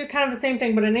 So we're going to do kind of the same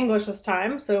thing, but in English this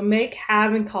time. So make,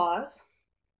 have, and cause.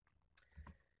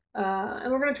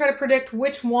 And we're going to try to predict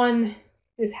which one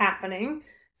is happening.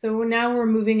 So now we're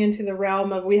moving into the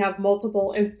realm of we have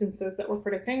multiple instances that we're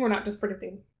predicting. We're not just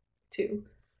predicting two.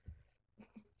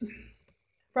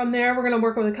 From there, we're going to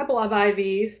work with a couple of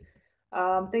IVs,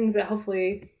 things that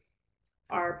hopefully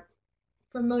are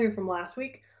familiar from last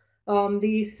week.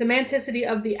 The semanticity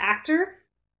of the actor,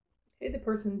 okay, the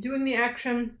person doing the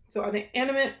action. So are they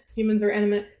animate? Humans are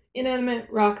animate. Inanimate?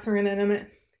 Rocks are inanimate.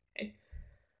 Okay.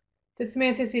 The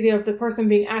semanticity of the person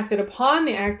being acted upon,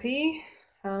 the actee.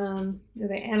 Are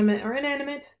they animate or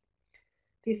inanimate?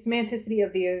 The semanticity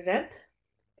of the event.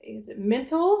 Is it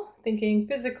mental, thinking,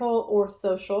 physical, or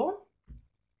social?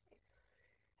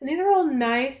 And these are all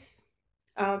nice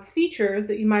features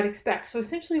that you might expect. So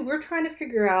essentially, we're trying to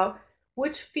figure out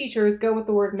which features go with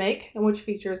the word make and which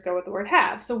features go with the word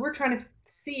have. So we're trying to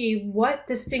see what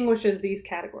distinguishes these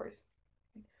categories.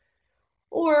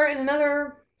 Or in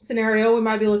another scenario, we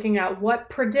might be looking at what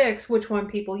predicts which one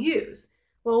people use.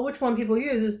 Well, which one people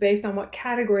use is based on what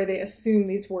category they assume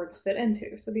these words fit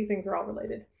into. So these things are all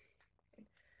related.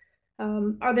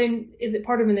 Is it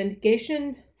part of an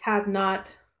negation? Have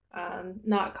not,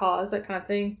 not cause, that kind of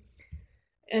thing.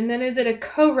 And then is it a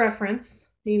co-reference,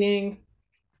 meaning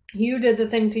you did the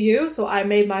thing to you, so I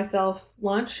made myself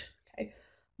lunch, okay,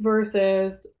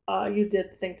 versus you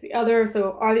did the thing to the other.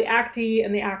 So are the actee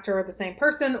and the actor the same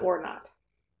person or not?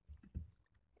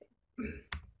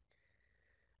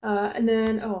 And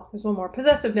then, oh, there's one more.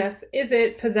 Possessiveness. Is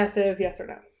it possessive, yes or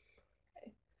no?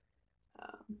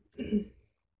 Okay.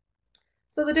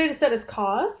 So the data set is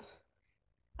cause.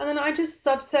 And then I just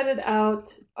subsetted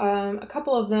out a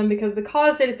couple of them because the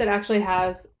cause data set actually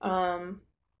has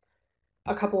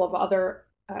a couple of other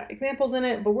examples in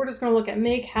it, but we're just going to look at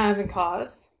make, have, and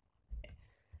cause.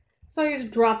 So I use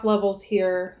drop levels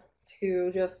here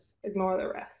to just ignore the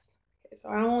rest. Okay, so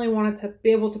I only wanted to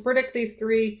be able to predict these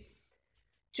three.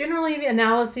 Generally, the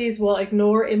analyses will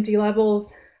ignore empty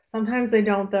levels. Sometimes they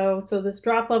don't, though. So this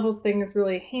drop levels thing is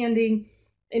really handy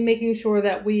in making sure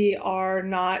that we are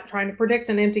not trying to predict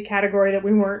an empty category that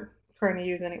we weren't trying to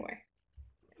use anyway.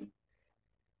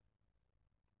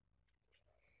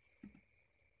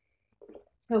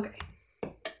 Okay.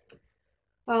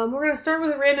 We're going to start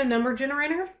with a random number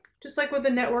generator. Just like with the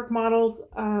network models,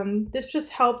 this just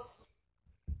helps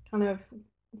kind of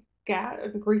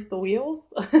grease the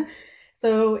wheels.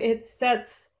 So it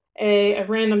sets a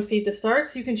random seed to start.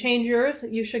 So you can change yours.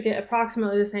 You should get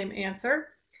approximately the same answer.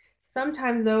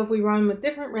 Sometimes, though, if we run with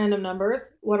different random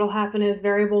numbers, what will happen is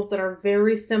variables that are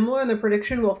very similar in the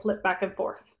prediction will flip back and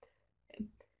forth.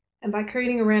 And by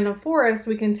creating a random forest,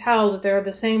 we can tell that they're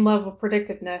the same level of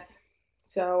predictiveness.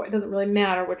 So it doesn't really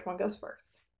matter which one goes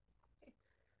first.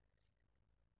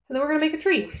 And then we're going to make a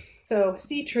tree. So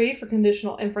C tree for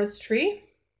conditional inference tree.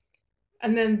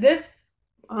 And then this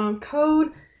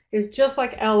code is just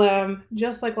like LM,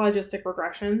 just like logistic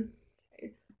regression.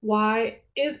 Y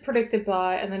is predicted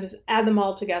by, and then just add them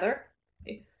all together.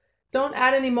 Don't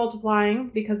add any multiplying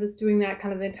because it's doing that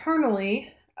kind of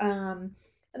internally. And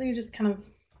then you just kind of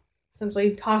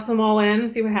essentially toss them all in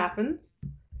and see what happens.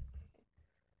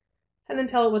 And then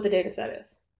tell it what the data set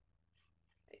is.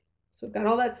 So we've got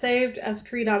all that saved as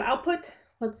tree.output.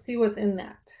 Let's see what's in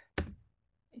that.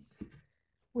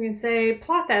 We can say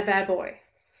plot that bad boy.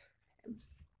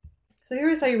 So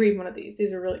here's how you read one of these.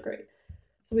 These are really great.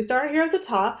 So we start here at the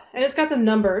top, and it's got them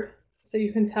numbered, so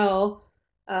you can tell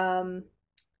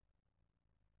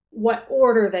what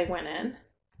order they went in.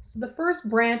 So the first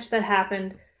branch that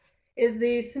happened is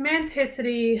the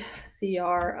semanticity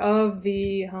CR of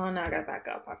the, oh, now I gotta back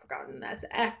up, I've forgotten, that's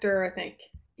actor, I think,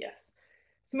 yes.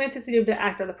 Semanticity of the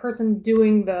actor, the person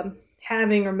doing the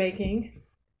having or making.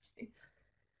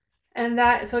 And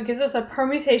that, so it gives us a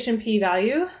permutation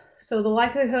p-value. So the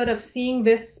likelihood of seeing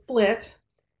this split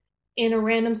in a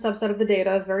random subset of the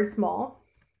data is very small.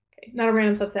 Okay, not a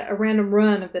random subset, a random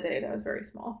run of the data is very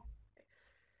small.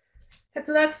 And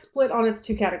so that's split on its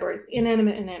two categories,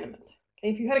 inanimate and animate.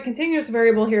 Okay, if you had a continuous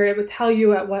variable here, it would tell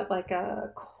you at what, like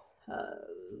a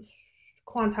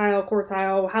quantile,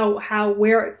 quartile,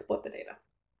 where it split the data.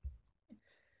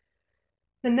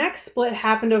 The next split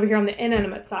happened over here on the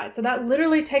inanimate side. So that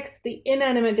literally takes the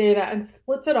inanimate data and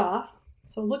splits it off.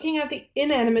 So looking at the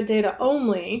inanimate data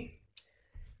only,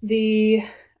 the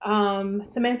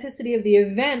semanticity of the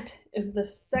event is the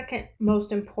second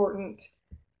most important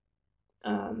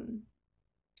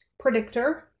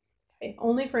predictor, okay,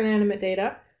 only for inanimate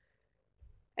data.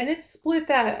 And it split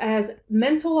that as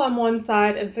mental on one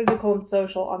side and physical and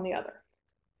social on the other.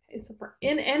 Okay, so for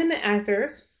inanimate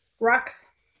actors, rocks,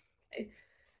 okay,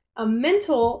 a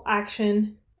mental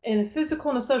action and a physical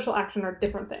and a social action are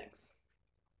different things.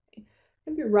 Okay,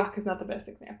 maybe rock is not the best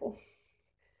example.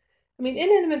 I mean,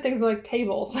 inanimate things like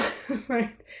tables,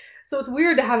 right? So it's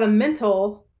weird to have a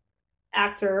mental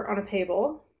actor on a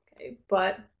table, okay,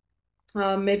 but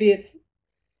maybe it's,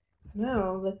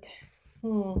 no,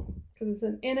 because it's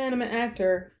an inanimate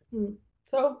actor.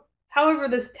 So, however,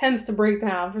 this tends to break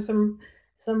down for some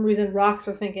reason. Rocks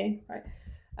are thinking, right?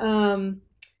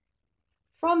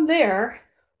 From there,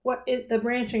 the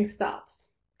branching stops.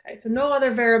 Okay, so no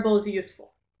other variable is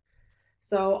useful.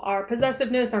 So our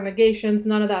possessiveness, our negations,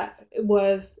 none of that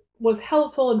was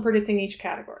helpful in predicting each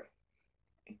category.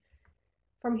 Okay.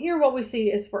 From here, what we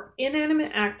see is for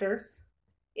inanimate actors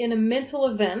in a mental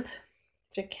event,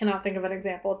 which I cannot think of an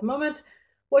example at the moment,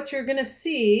 what you're going to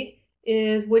see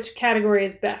is which category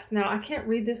is best. Now, I can't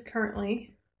read this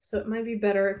currently, so it might be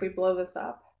better if we blow this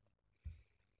up.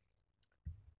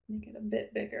 Make it a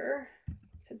bit bigger.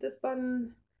 Let's hit this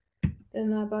button,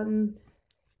 then that button.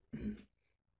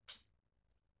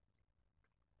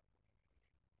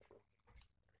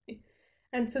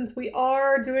 And since we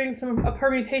are doing a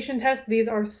permutation test, these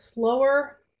are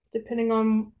slower depending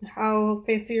on how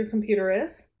fancy your computer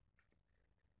is.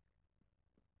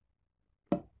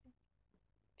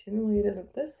 Generally, it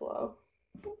isn't this slow.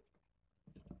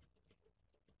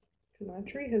 because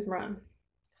my tree has run.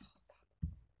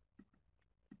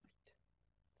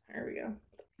 There we go.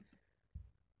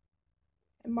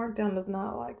 And Markdown does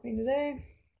not like me today.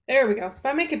 There we go. So if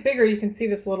I make it bigger, you can see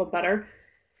this a little better.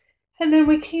 And then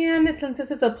we can, since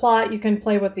this is a plot, you can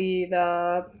play with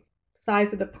the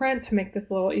size of the print to make this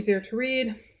a little easier to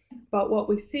read. But what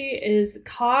we see is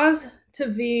cos to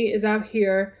V is out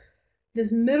here.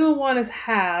 This middle one is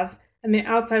have, and the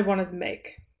outside one is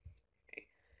make. Okay.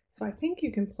 So I think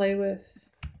you can play with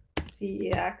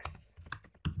CEX.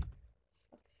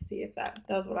 Let's see if that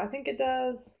does what I think it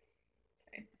does.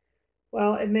 Okay.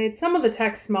 Well, it made some of the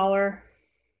text smaller,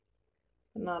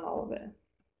 but not all of it.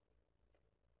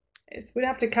 Okay, so we'd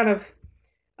have to kind of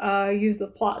use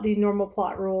the normal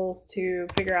plot rules to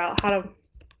figure out how to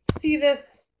see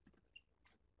this.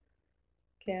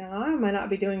 Okay, I might not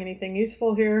be doing anything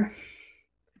useful here.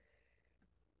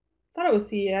 Thought it was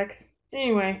CEX.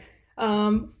 Anyway,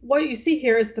 what you see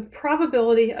here is the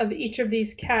probability of each of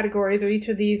these categories or each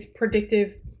of these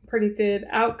predicted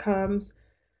outcomes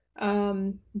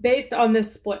based on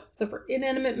this split. So for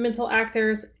inanimate mental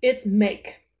actors, it's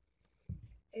make.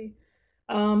 Okay.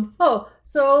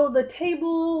 So the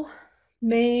table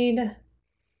made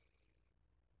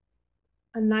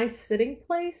a nice sitting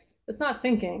place. It's not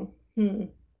thinking,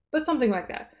 but something like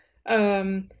that.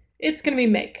 It's going to be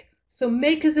make. So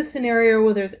make is a scenario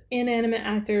where there's inanimate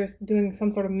actors doing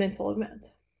some sort of mental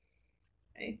event.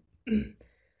 Okay.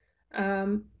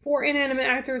 For inanimate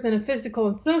actors in a physical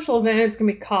and social event, it's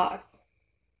going to be cause.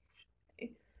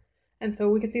 Okay. And so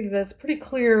we can see that there's a pretty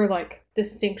clear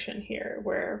distinction here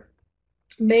where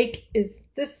make is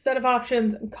this set of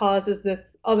options and cause is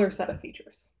this other set of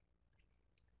features.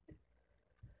 If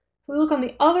we look on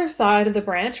the other side of the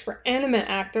branch for animate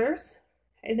actors,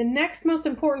 okay, the next most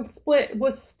important split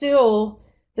was still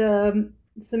the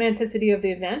semanticity of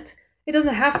the event. It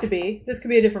doesn't have to be. This could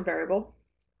be a different variable.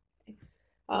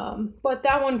 But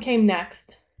that one came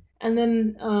next. And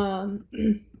then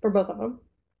for both of them.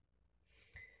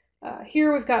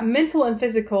 Here we've got mental and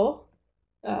physical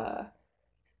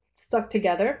stuck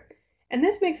together. And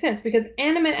this makes sense because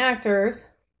animate actors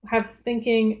have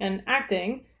thinking and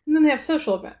acting, and then they have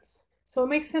social events. So it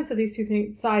makes sense that these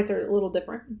two sides are a little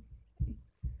different.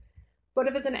 But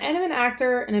if it's an animate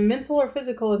actor in a mental or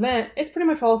physical event, it's pretty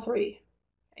much all three.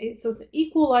 Okay? So it's an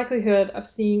equal likelihood of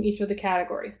seeing each of the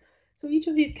categories. So each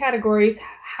of these categories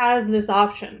has this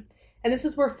option. And this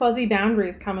is where fuzzy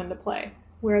boundaries come into play,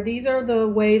 where these are the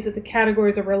ways that the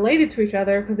categories are related to each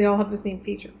other because they all have the same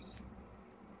features.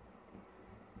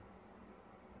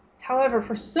 However,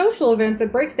 for social events,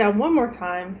 it breaks down one more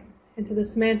time into the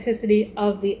semanticity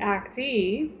of the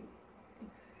actee.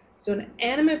 So an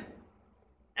animate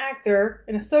actor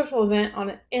in a social event on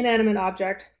an inanimate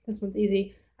object. This one's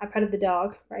easy. I petted the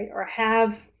dog, right? Or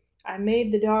I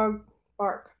made the dog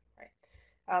bark,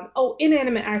 right?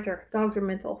 Inanimate actor. Dogs are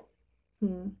mental.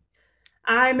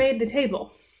 I made the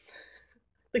table,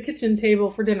 the kitchen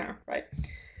table for dinner, right?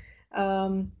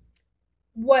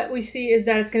 What we see is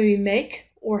that it's going to be make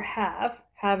or have.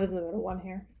 Have is the middle one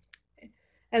here. Okay.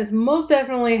 And it's most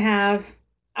definitely have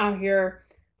out here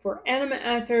for animate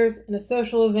actors in a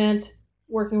social event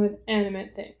working with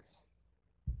animate things.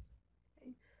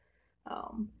 Okay.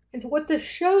 And so what this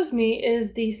shows me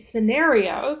is the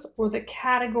scenarios or the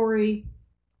category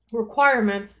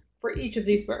requirements for each of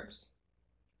these verbs.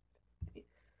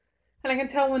 And I can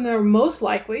tell when they're most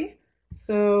likely.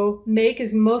 So make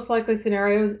is most likely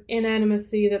scenarios,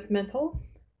 inanimacy that's mental.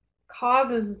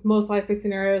 Cause is most likely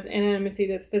scenarios, inanimacy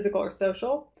that's physical or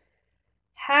social.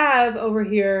 Have over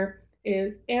here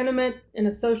is animate in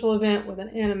a social event with an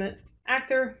animate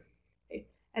actor. Okay.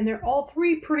 And they're all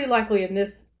three pretty likely in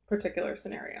this particular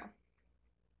scenario.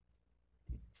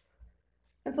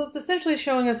 And so it's essentially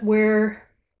showing us where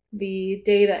the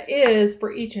data is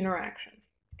for each interaction.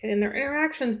 Okay, and they're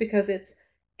interactions because it's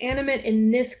animate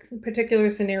in this particular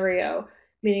scenario,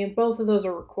 meaning both of those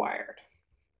are required.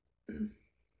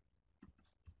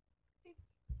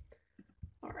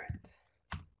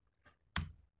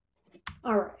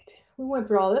 All right, we went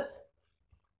through all this,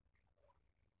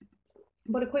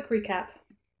 but a quick recap.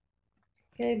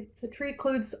 Okay, the tree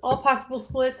includes all possible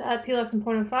splits at p less than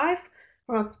 0.05,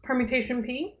 or it's permutation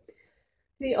p.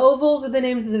 The ovals are the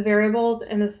names of the variables,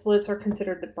 and the splits are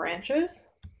considered the branches.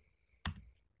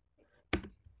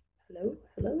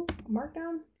 Hello,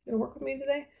 Markdown, you gonna work with me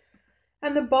today?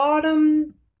 And the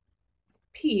bottom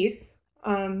piece,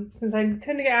 since I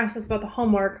tend to get asked this about the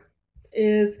homework,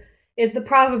 is the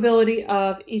probability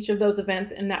of each of those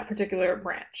events in that particular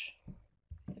branch.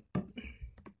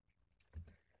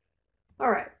 All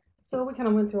right, so we kind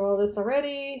of went through all this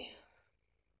already.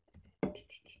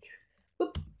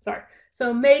 Oops, sorry.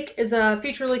 So make is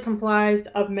featurely comprised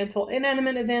of mental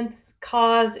inanimate events.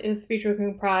 Cause is featurely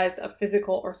comprised of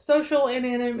physical or social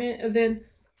inanimate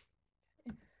events.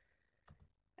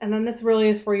 And then this really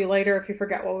is for you later if you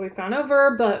forget what we've gone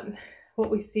over, but what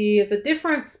we see is a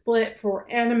different split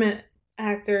for animate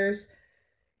actors.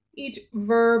 Each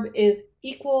verb is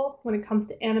equal when it comes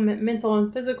to animate, mental,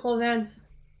 and physical events.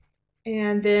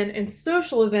 And then in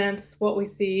social events, what we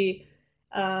see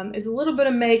is a little bit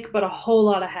of make, but a whole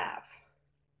lot of have.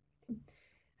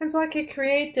 And so I could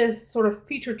create this sort of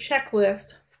feature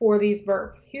checklist for these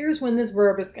verbs. Here's when this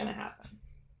verb is going to happen.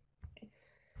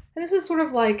 And this is sort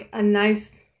of like a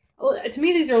nice, to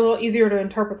me, these are a little easier to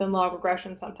interpret than log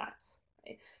regression sometimes.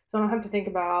 Right? So I don't have to think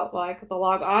about like the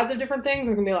log odds of different things.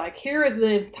 I'm going to be like, here is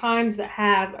the times that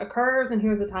have occurs, and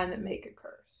here's the time that make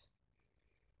occurs.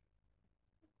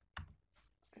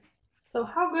 So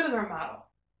how good is our model?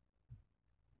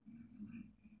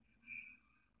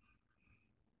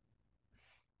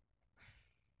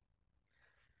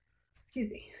 Excuse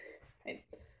me. Okay.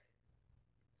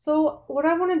 So what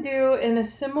I want to do in a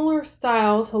similar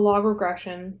style to log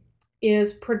regression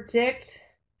is predict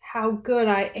how good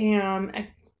I am at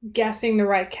guessing the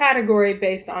right category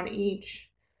based on each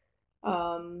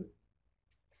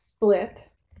split.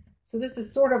 So this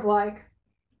is sort of like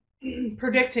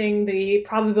predicting the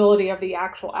probability of the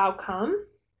actual outcome.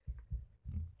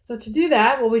 So to do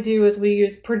that, what we do is we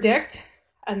use predict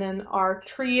and then our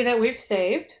tree that we've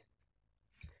saved.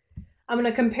 I'm going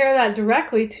to compare that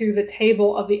directly to the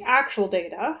table of the actual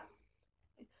data.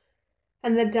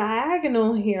 And the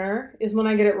diagonal here is when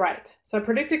I get it right. So I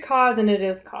predicted cause and it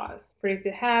is cause.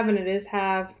 Predicted have and it is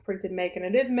have. Predicted make and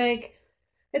it is make.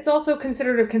 It's also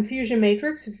considered a confusion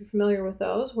matrix, if you're familiar with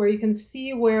those, where you can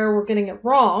see where we're getting it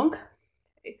wrong.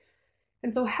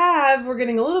 And so have, we're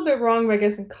getting a little bit wrong by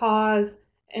guessing cause,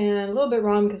 and a little bit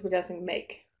wrong because we're guessing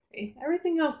make.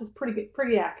 Everything else is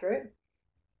pretty accurate.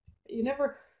 You're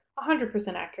never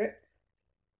 100% accurate.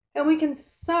 And we can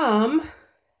sum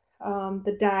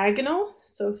the diagonal.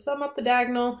 So sum up the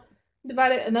diagonal,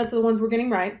 divide it, and that's the ones we're getting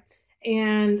right,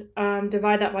 and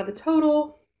divide that by the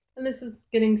total. And this is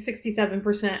getting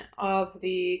 67% of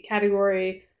the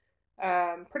category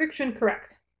prediction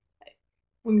correct.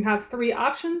 When you have 3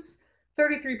 options,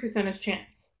 33% is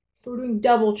chance. So we're doing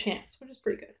double chance, which is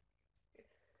pretty good.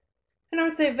 And I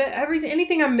would say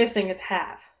anything I'm missing, it's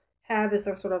have. Have is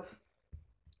our sort of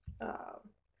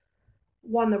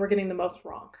one that we're getting the most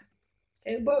wrong.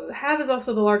 Okay, but have is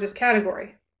also the largest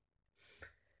category.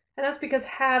 And that's because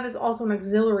have is also an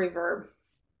auxiliary verb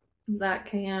that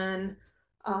can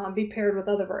be paired with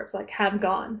other verbs like have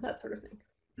gone, that sort of thing.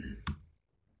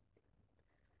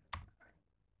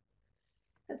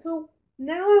 And so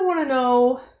now I want to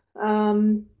know,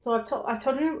 so I've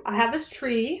told you I have this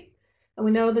tree, and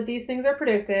we know that these things are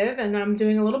predictive, and I'm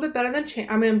doing a little bit better than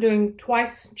I'm doing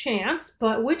twice chance,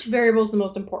 but which variable is the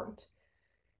most important?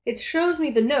 It shows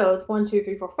me the nodes, 1, 2,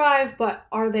 3, 4, 5, but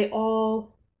are they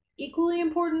all equally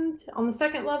important on the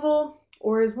second level,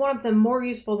 or is one of them more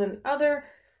useful than the other?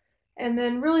 And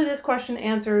then really this question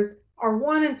answers, are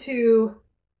 1 and 2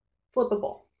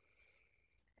 flippable?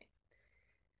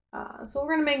 So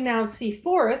we're going to make now C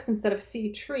forest instead of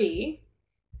C tree.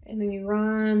 And then you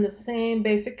run the same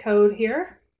basic code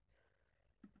here.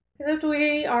 Except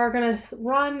we are going to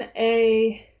run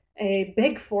a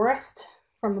big forest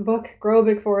from the book, Grow a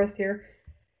Big Forest here.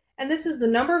 And this is the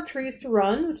number of trees to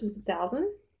run, which is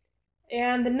 1,000,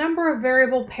 and the number of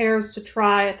variable pairs to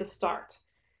try at the start.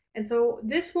 And so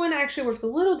this one actually works a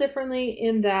little differently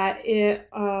in that it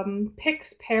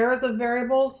picks pairs of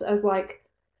variables as like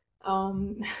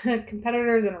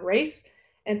competitors in a race,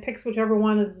 and picks whichever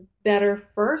one is better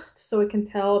first, so it can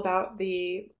tell about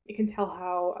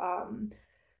how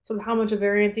sort of how much of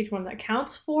variance each one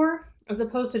accounts for, as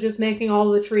opposed to just making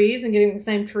all the trees and getting the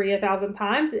same tree 1,000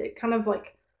 times. It kind of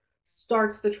like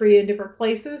starts the tree in different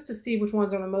places to see which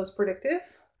ones are the most predictive.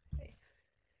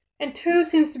 And 2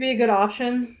 seems to be a good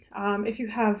option. If you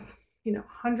have,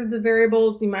 hundreds of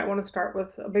variables, you might want to start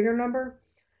with a bigger number,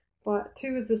 but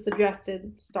 2 is the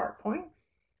suggested start point.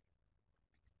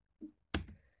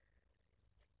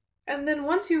 And then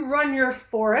once you run your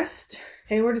forest,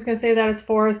 okay, we're just going to say that as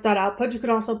forest.output. You can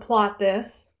also plot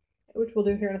this, which we'll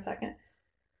do here in a second.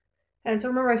 And so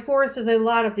remember, a forest is a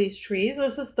lot of these trees.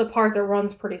 This is the part that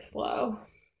runs pretty slow.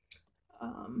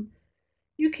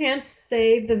 You can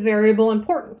save the variable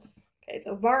importance. Okay,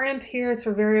 so var imp here is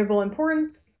for variable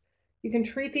importance. You can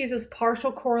treat these as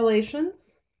partial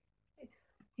correlations.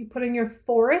 You put in your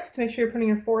forest, make sure you're putting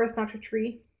your forest, not your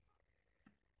tree.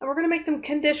 And we're going to make them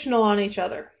conditional on each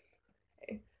other.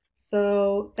 Okay.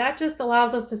 So that just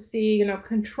allows us to see,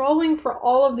 controlling for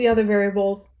all of the other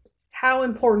variables, how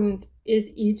important is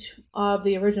each of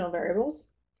the original variables,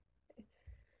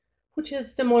 which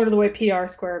is similar to the way PR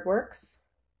squared works.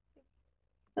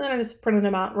 And then I just printed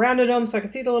them out and rounded them so I can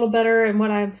see it a little better. And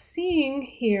what I'm seeing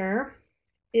here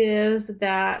is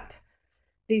that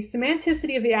the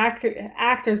semanticity of the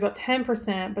actor is about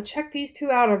 10%, but check these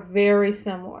two out, are very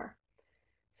similar.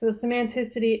 So the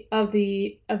semanticity of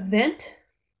the event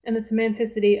and the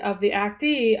semanticity of the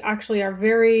actee actually are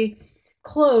very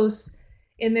close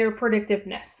in their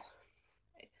predictiveness.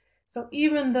 So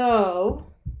even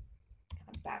though,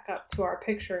 back up to our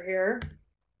picture here,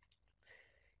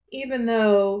 even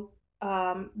though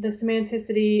the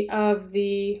semanticity of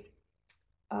the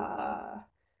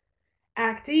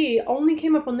actee only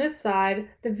came up on this side,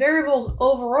 the variables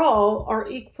overall are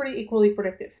pretty equally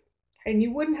predictive. And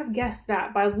you wouldn't have guessed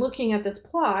that by looking at this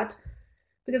plot,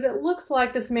 because it looks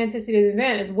like the semanticity of the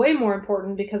event is way more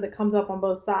important because it comes up on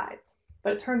both sides.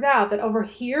 But it turns out that over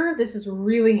here, this is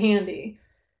really handy.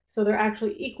 So they're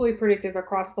actually equally predictive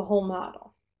across the whole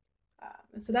model.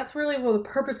 So that's really what the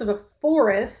purpose of a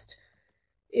forest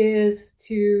is,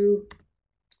 to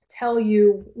tell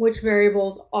you which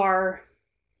variables are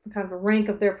kind of a rank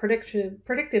of their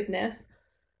predictiveness,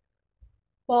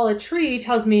 while a tree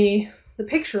tells me the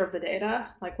picture of the data,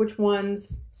 like which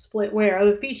ones split where,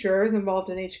 the features involved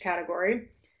in each category.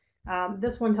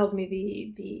 This one tells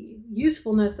me the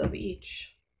usefulness of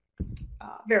each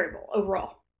variable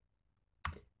overall.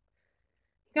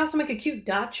 You can also make a cute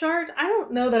dot chart. I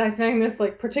don't know that I find this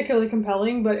like particularly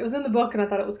compelling, but it was in the book and I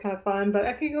thought it was kind of fun. But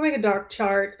I can go make a dot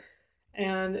chart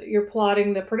and you're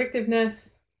plotting the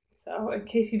predictiveness. So in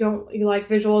case you like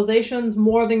visualizations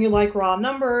more than you like raw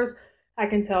numbers, I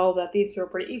can tell that these two are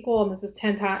pretty equal, and this is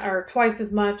 10 times or twice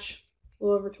as much, a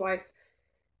little over twice.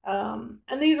 And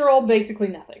these are all basically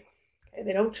nothing. Okay,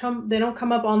 they don't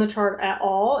come up on the chart at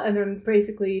all, and they're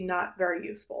basically not very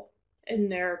useful in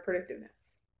their predictiveness.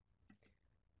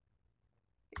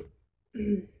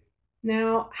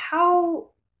 Now,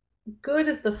 how good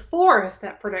is the forest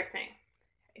at predicting?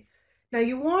 Okay. Now,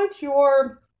 you want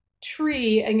your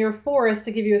tree and your forest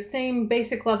to give you the same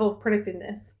basic level of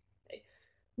predictiveness. Okay.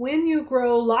 When you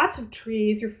grow lots of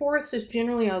trees, your forest is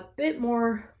generally a bit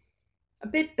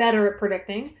better at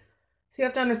predicting. So you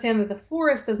have to understand that the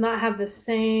forest does not have the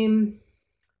same,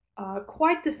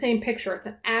 quite the same picture. It's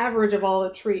an average of all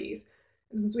the trees.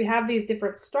 And since we have these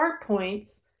different start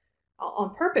points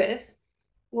on purpose,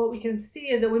 what we can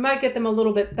see is that we might get them a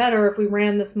little bit better if we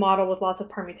ran this model with lots of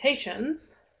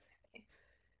permutations.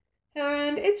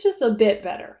 And it's just a bit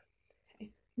better.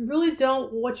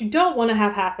 What you don't want to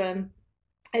have happen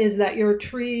is that your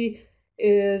tree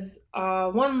is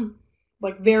one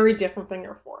like very different than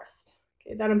your forest.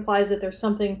 Okay, that implies that there's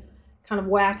something kind of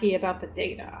wacky about the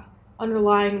data.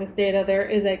 Underlying this data, there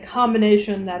is a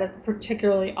combination that is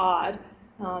particularly odd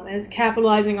and is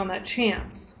capitalizing on that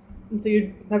chance. And so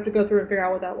you'd have to go through and figure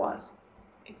out what that was.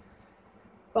 Okay.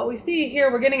 But we see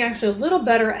here we're getting actually a little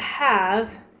better at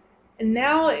have. And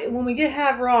now when we get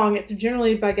have wrong, it's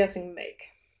generally by guessing make.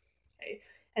 Okay.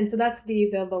 And so that's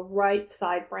the right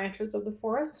side branches of the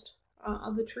forest,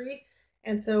 of the tree.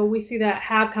 And so we see that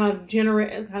have kind of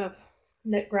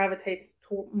gravitates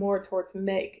more towards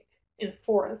make in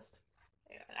forest,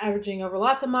 averaging over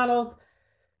lots of models.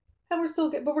 And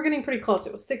we're getting pretty close.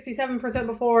 It was 67%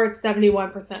 before, it's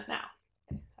 71% now.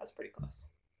 That's pretty close.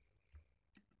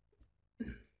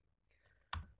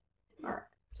 All right,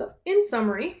 so in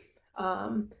summary,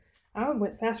 I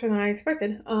went faster than I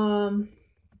expected.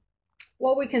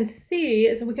 What we can see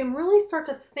is we can really start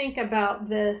to think about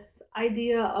this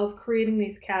idea of creating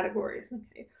these categories.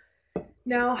 Okay.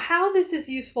 Now, how this is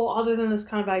useful other than this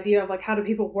kind of idea of like how do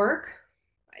people work,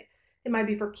 right? It might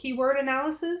be for keyword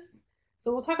analysis.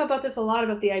 So we'll talk about this a lot,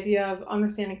 about the idea of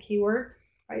understanding keywords,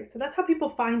 right? So that's how people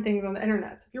find things on the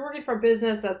internet. So if you're working for a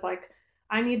business that's like,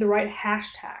 I need the right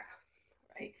hashtag,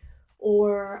 right?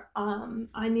 Or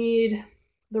I need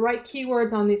the right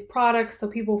keywords on these products so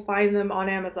people find them on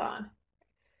Amazon.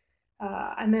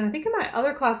 And then I think in my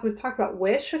other class, we've talked about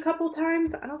Wish a couple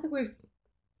times. I don't think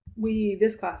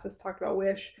this class has talked about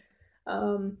Wish.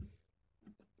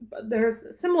 But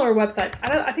there's similar websites.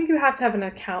 I think you have to have an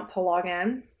account to log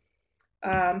in.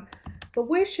 But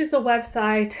Wish is a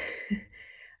website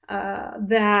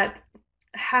that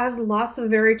has lots of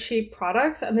very cheap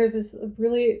products. And there's this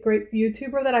really great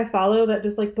YouTuber that I follow that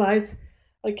just like buys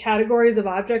like categories of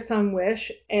objects on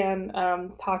Wish and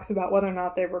talks about whether or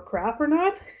not they were crap or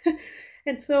not.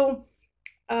 And so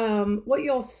what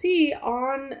you'll see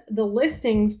on the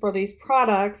listings for these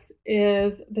products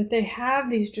is that they have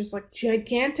these just like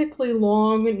gigantically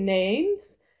long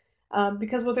names,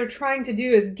 because what they're trying to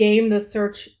do is game the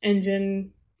search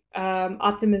engine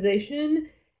optimization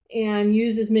and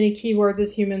use as many keywords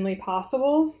as humanly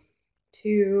possible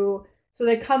so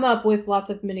they come up with lots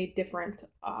of many different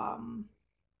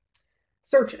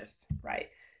searches, right?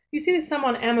 You see this some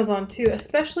on Amazon too.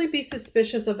 Especially be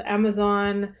suspicious of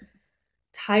Amazon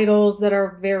titles that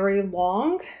are very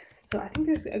long. So I think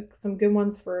there's some good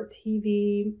ones for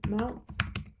TV mounts.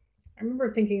 I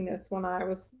remember thinking this when I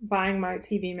was buying my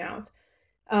TV mount.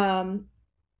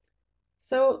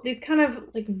 So these kind of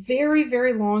like very,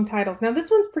 very long titles. Now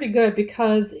this one's pretty good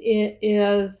because it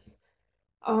is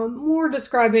more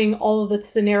describing all of the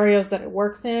scenarios that it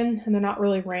works in, and they're not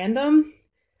really random.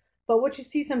 But what you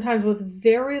see sometimes with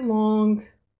very long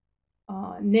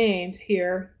names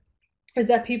here is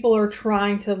that people are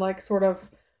trying to like sort of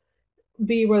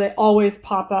be where they always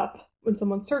pop up when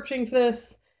someone's searching for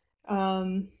this.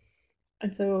 And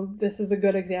so this is a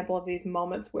good example of these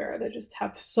moments where they just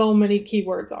have so many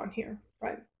keywords on here,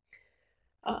 right?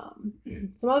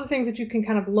 Some other things that you can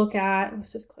kind of look at,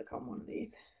 let's just click on one of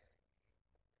these.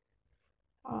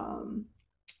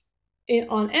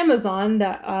 On Amazon,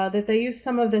 that they use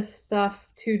some of this stuff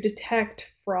to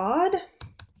detect fraud.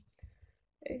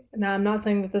 Okay. Now, I'm not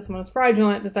saying that this one is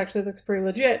fraudulent. This actually looks pretty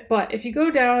legit. But if you go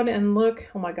down and look,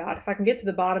 oh my God, if I can get to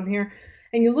the bottom here,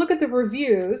 and you look at the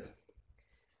reviews,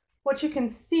 what you can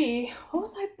see, what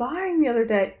was I buying the other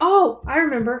day? Oh, I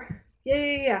remember.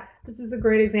 Yeah. This is a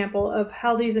great example of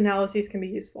how these analyses can be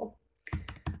useful.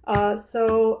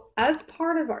 So as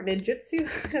part of our ninjutsu,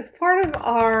 as part of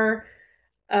our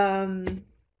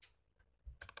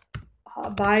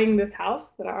buying this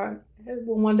house that I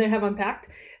will one day have unpacked,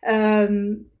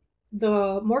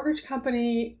 the mortgage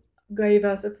company gave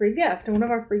us a free gift, and one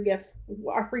of our free gifts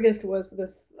was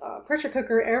this pressure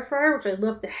cooker air fryer, which I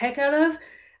love the heck out of.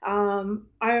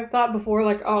 I thought before,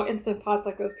 like, oh, Instant Pots,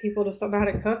 like those people just don't know how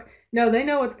to cook. No, they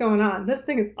know what's going on. This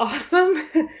thing is awesome.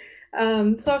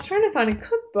 So I was trying to find a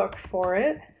cookbook for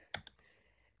it,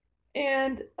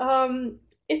 and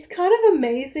it's kind of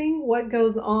amazing what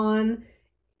goes on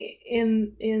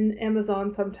in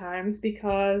Amazon sometimes,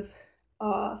 because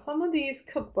some of these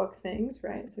cookbook things,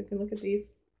 right? So we can look at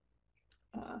these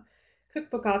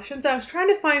cookbook options. I was trying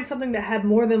to find something that had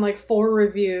more than like 4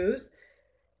 reviews,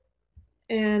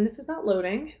 and this is not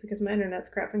loading because my internet's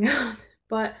crapping out.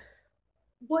 But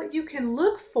what you can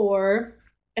look for,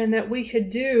 and that we could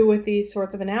do with these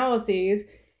sorts of analyses,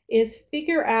 is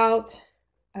figure out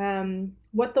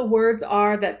what the words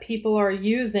are that people are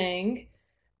using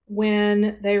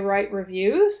when they write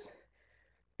reviews.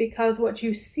 Because what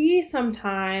you see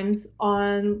sometimes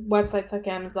on websites like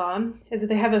Amazon is that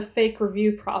they have a fake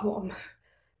review problem.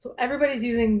 So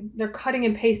they're cutting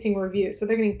and pasting reviews. So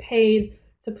they're getting paid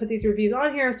to put these reviews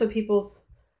on here so people's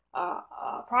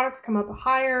products come up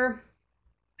higher.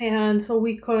 And so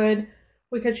we could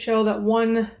show that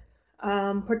one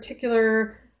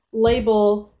particular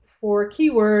label for a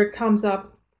keyword comes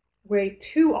up way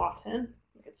too often.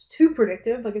 Like it's too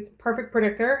predictive, like it's a perfect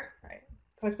predictor, right?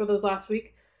 Talked about those last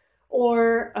week.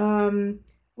 Or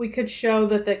we could show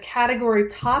that the category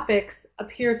topics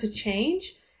appear to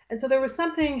change. And so there was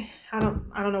something, I don't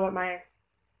know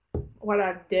what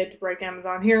I did to break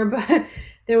Amazon here, but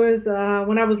there was,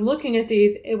 when I was looking at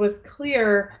these, it was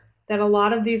clear that a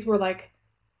lot of these were like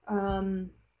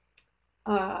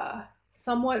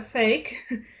somewhat fake.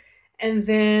 And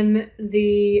then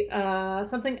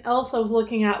something else I was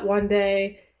looking at one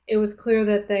day, it was clear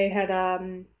that they had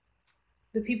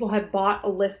the people had bought a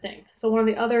listing. So one of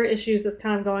the other issues that's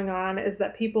kind of going on is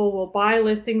that people will buy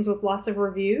listings with lots of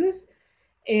reviews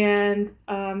and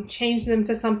change them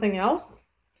to something else.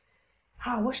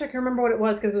 Oh, I wish I could remember what it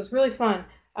was because it was really fun.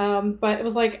 But it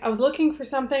was like I was looking for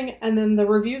something, and then the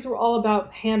reviews were all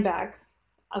about handbags,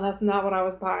 and that's not what I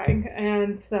was buying.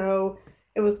 And so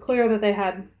it was clear that they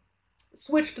had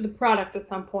switched the product at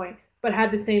some point, but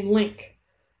had the same link.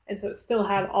 And so it still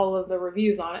had all of the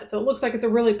reviews on it. So it looks like it's a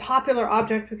really popular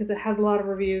object because it has a lot of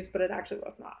reviews, but it actually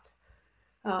was not.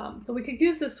 So we could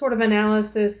use this sort of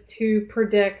analysis to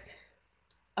predict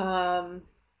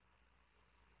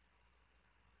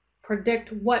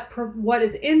what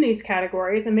is in these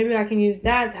categories, and maybe I can use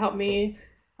that to help me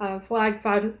flag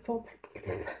fraudulent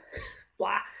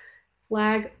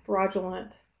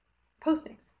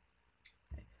postings.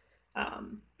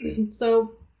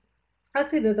 So I'd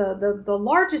say that the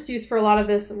largest use for a lot of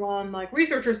this on like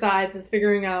researcher sides is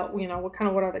figuring out,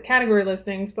 what are the category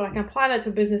listings, but I can apply that to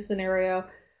a business scenario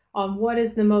on what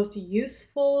is the most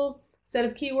useful set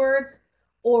of keywords,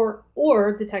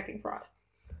 or detecting fraud.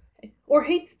 Okay. Or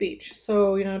hate speech.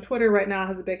 So, Twitter right now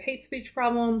has a big hate speech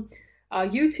problem.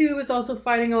 YouTube is also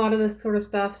fighting a lot of this sort of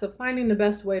stuff. So finding the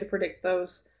best way to predict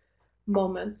those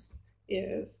moments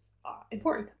is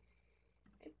important.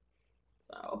 Okay.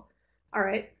 So, all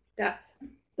right, that's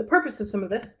the purpose of some of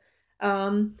this.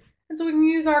 And so we can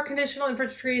use our conditional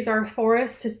inference trees, our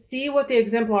forest, to see what the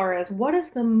exemplar is. What is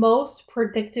the most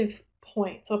predictive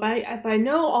point? So if I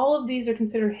know all of these are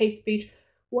considered hate speech,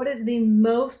 what is the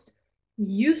most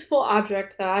useful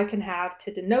object that I can have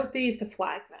to denote these, to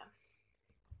flag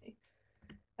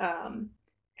them?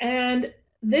 And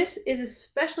this is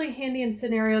especially handy in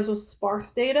scenarios with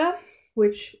sparse data,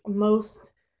 which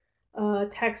most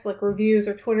text like reviews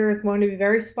or Twitter is going to be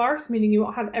very sparse, meaning you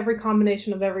won't have every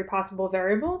combination of every possible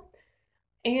variable.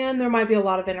 And there might be a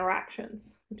lot of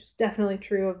interactions, which is definitely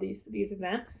true of these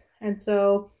events. And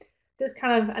so this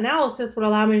kind of analysis would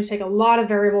allow me to take a lot of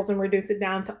variables and reduce it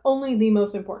down to only the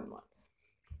most important ones.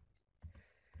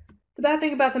 The bad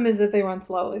thing about them is that they run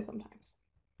slowly sometimes.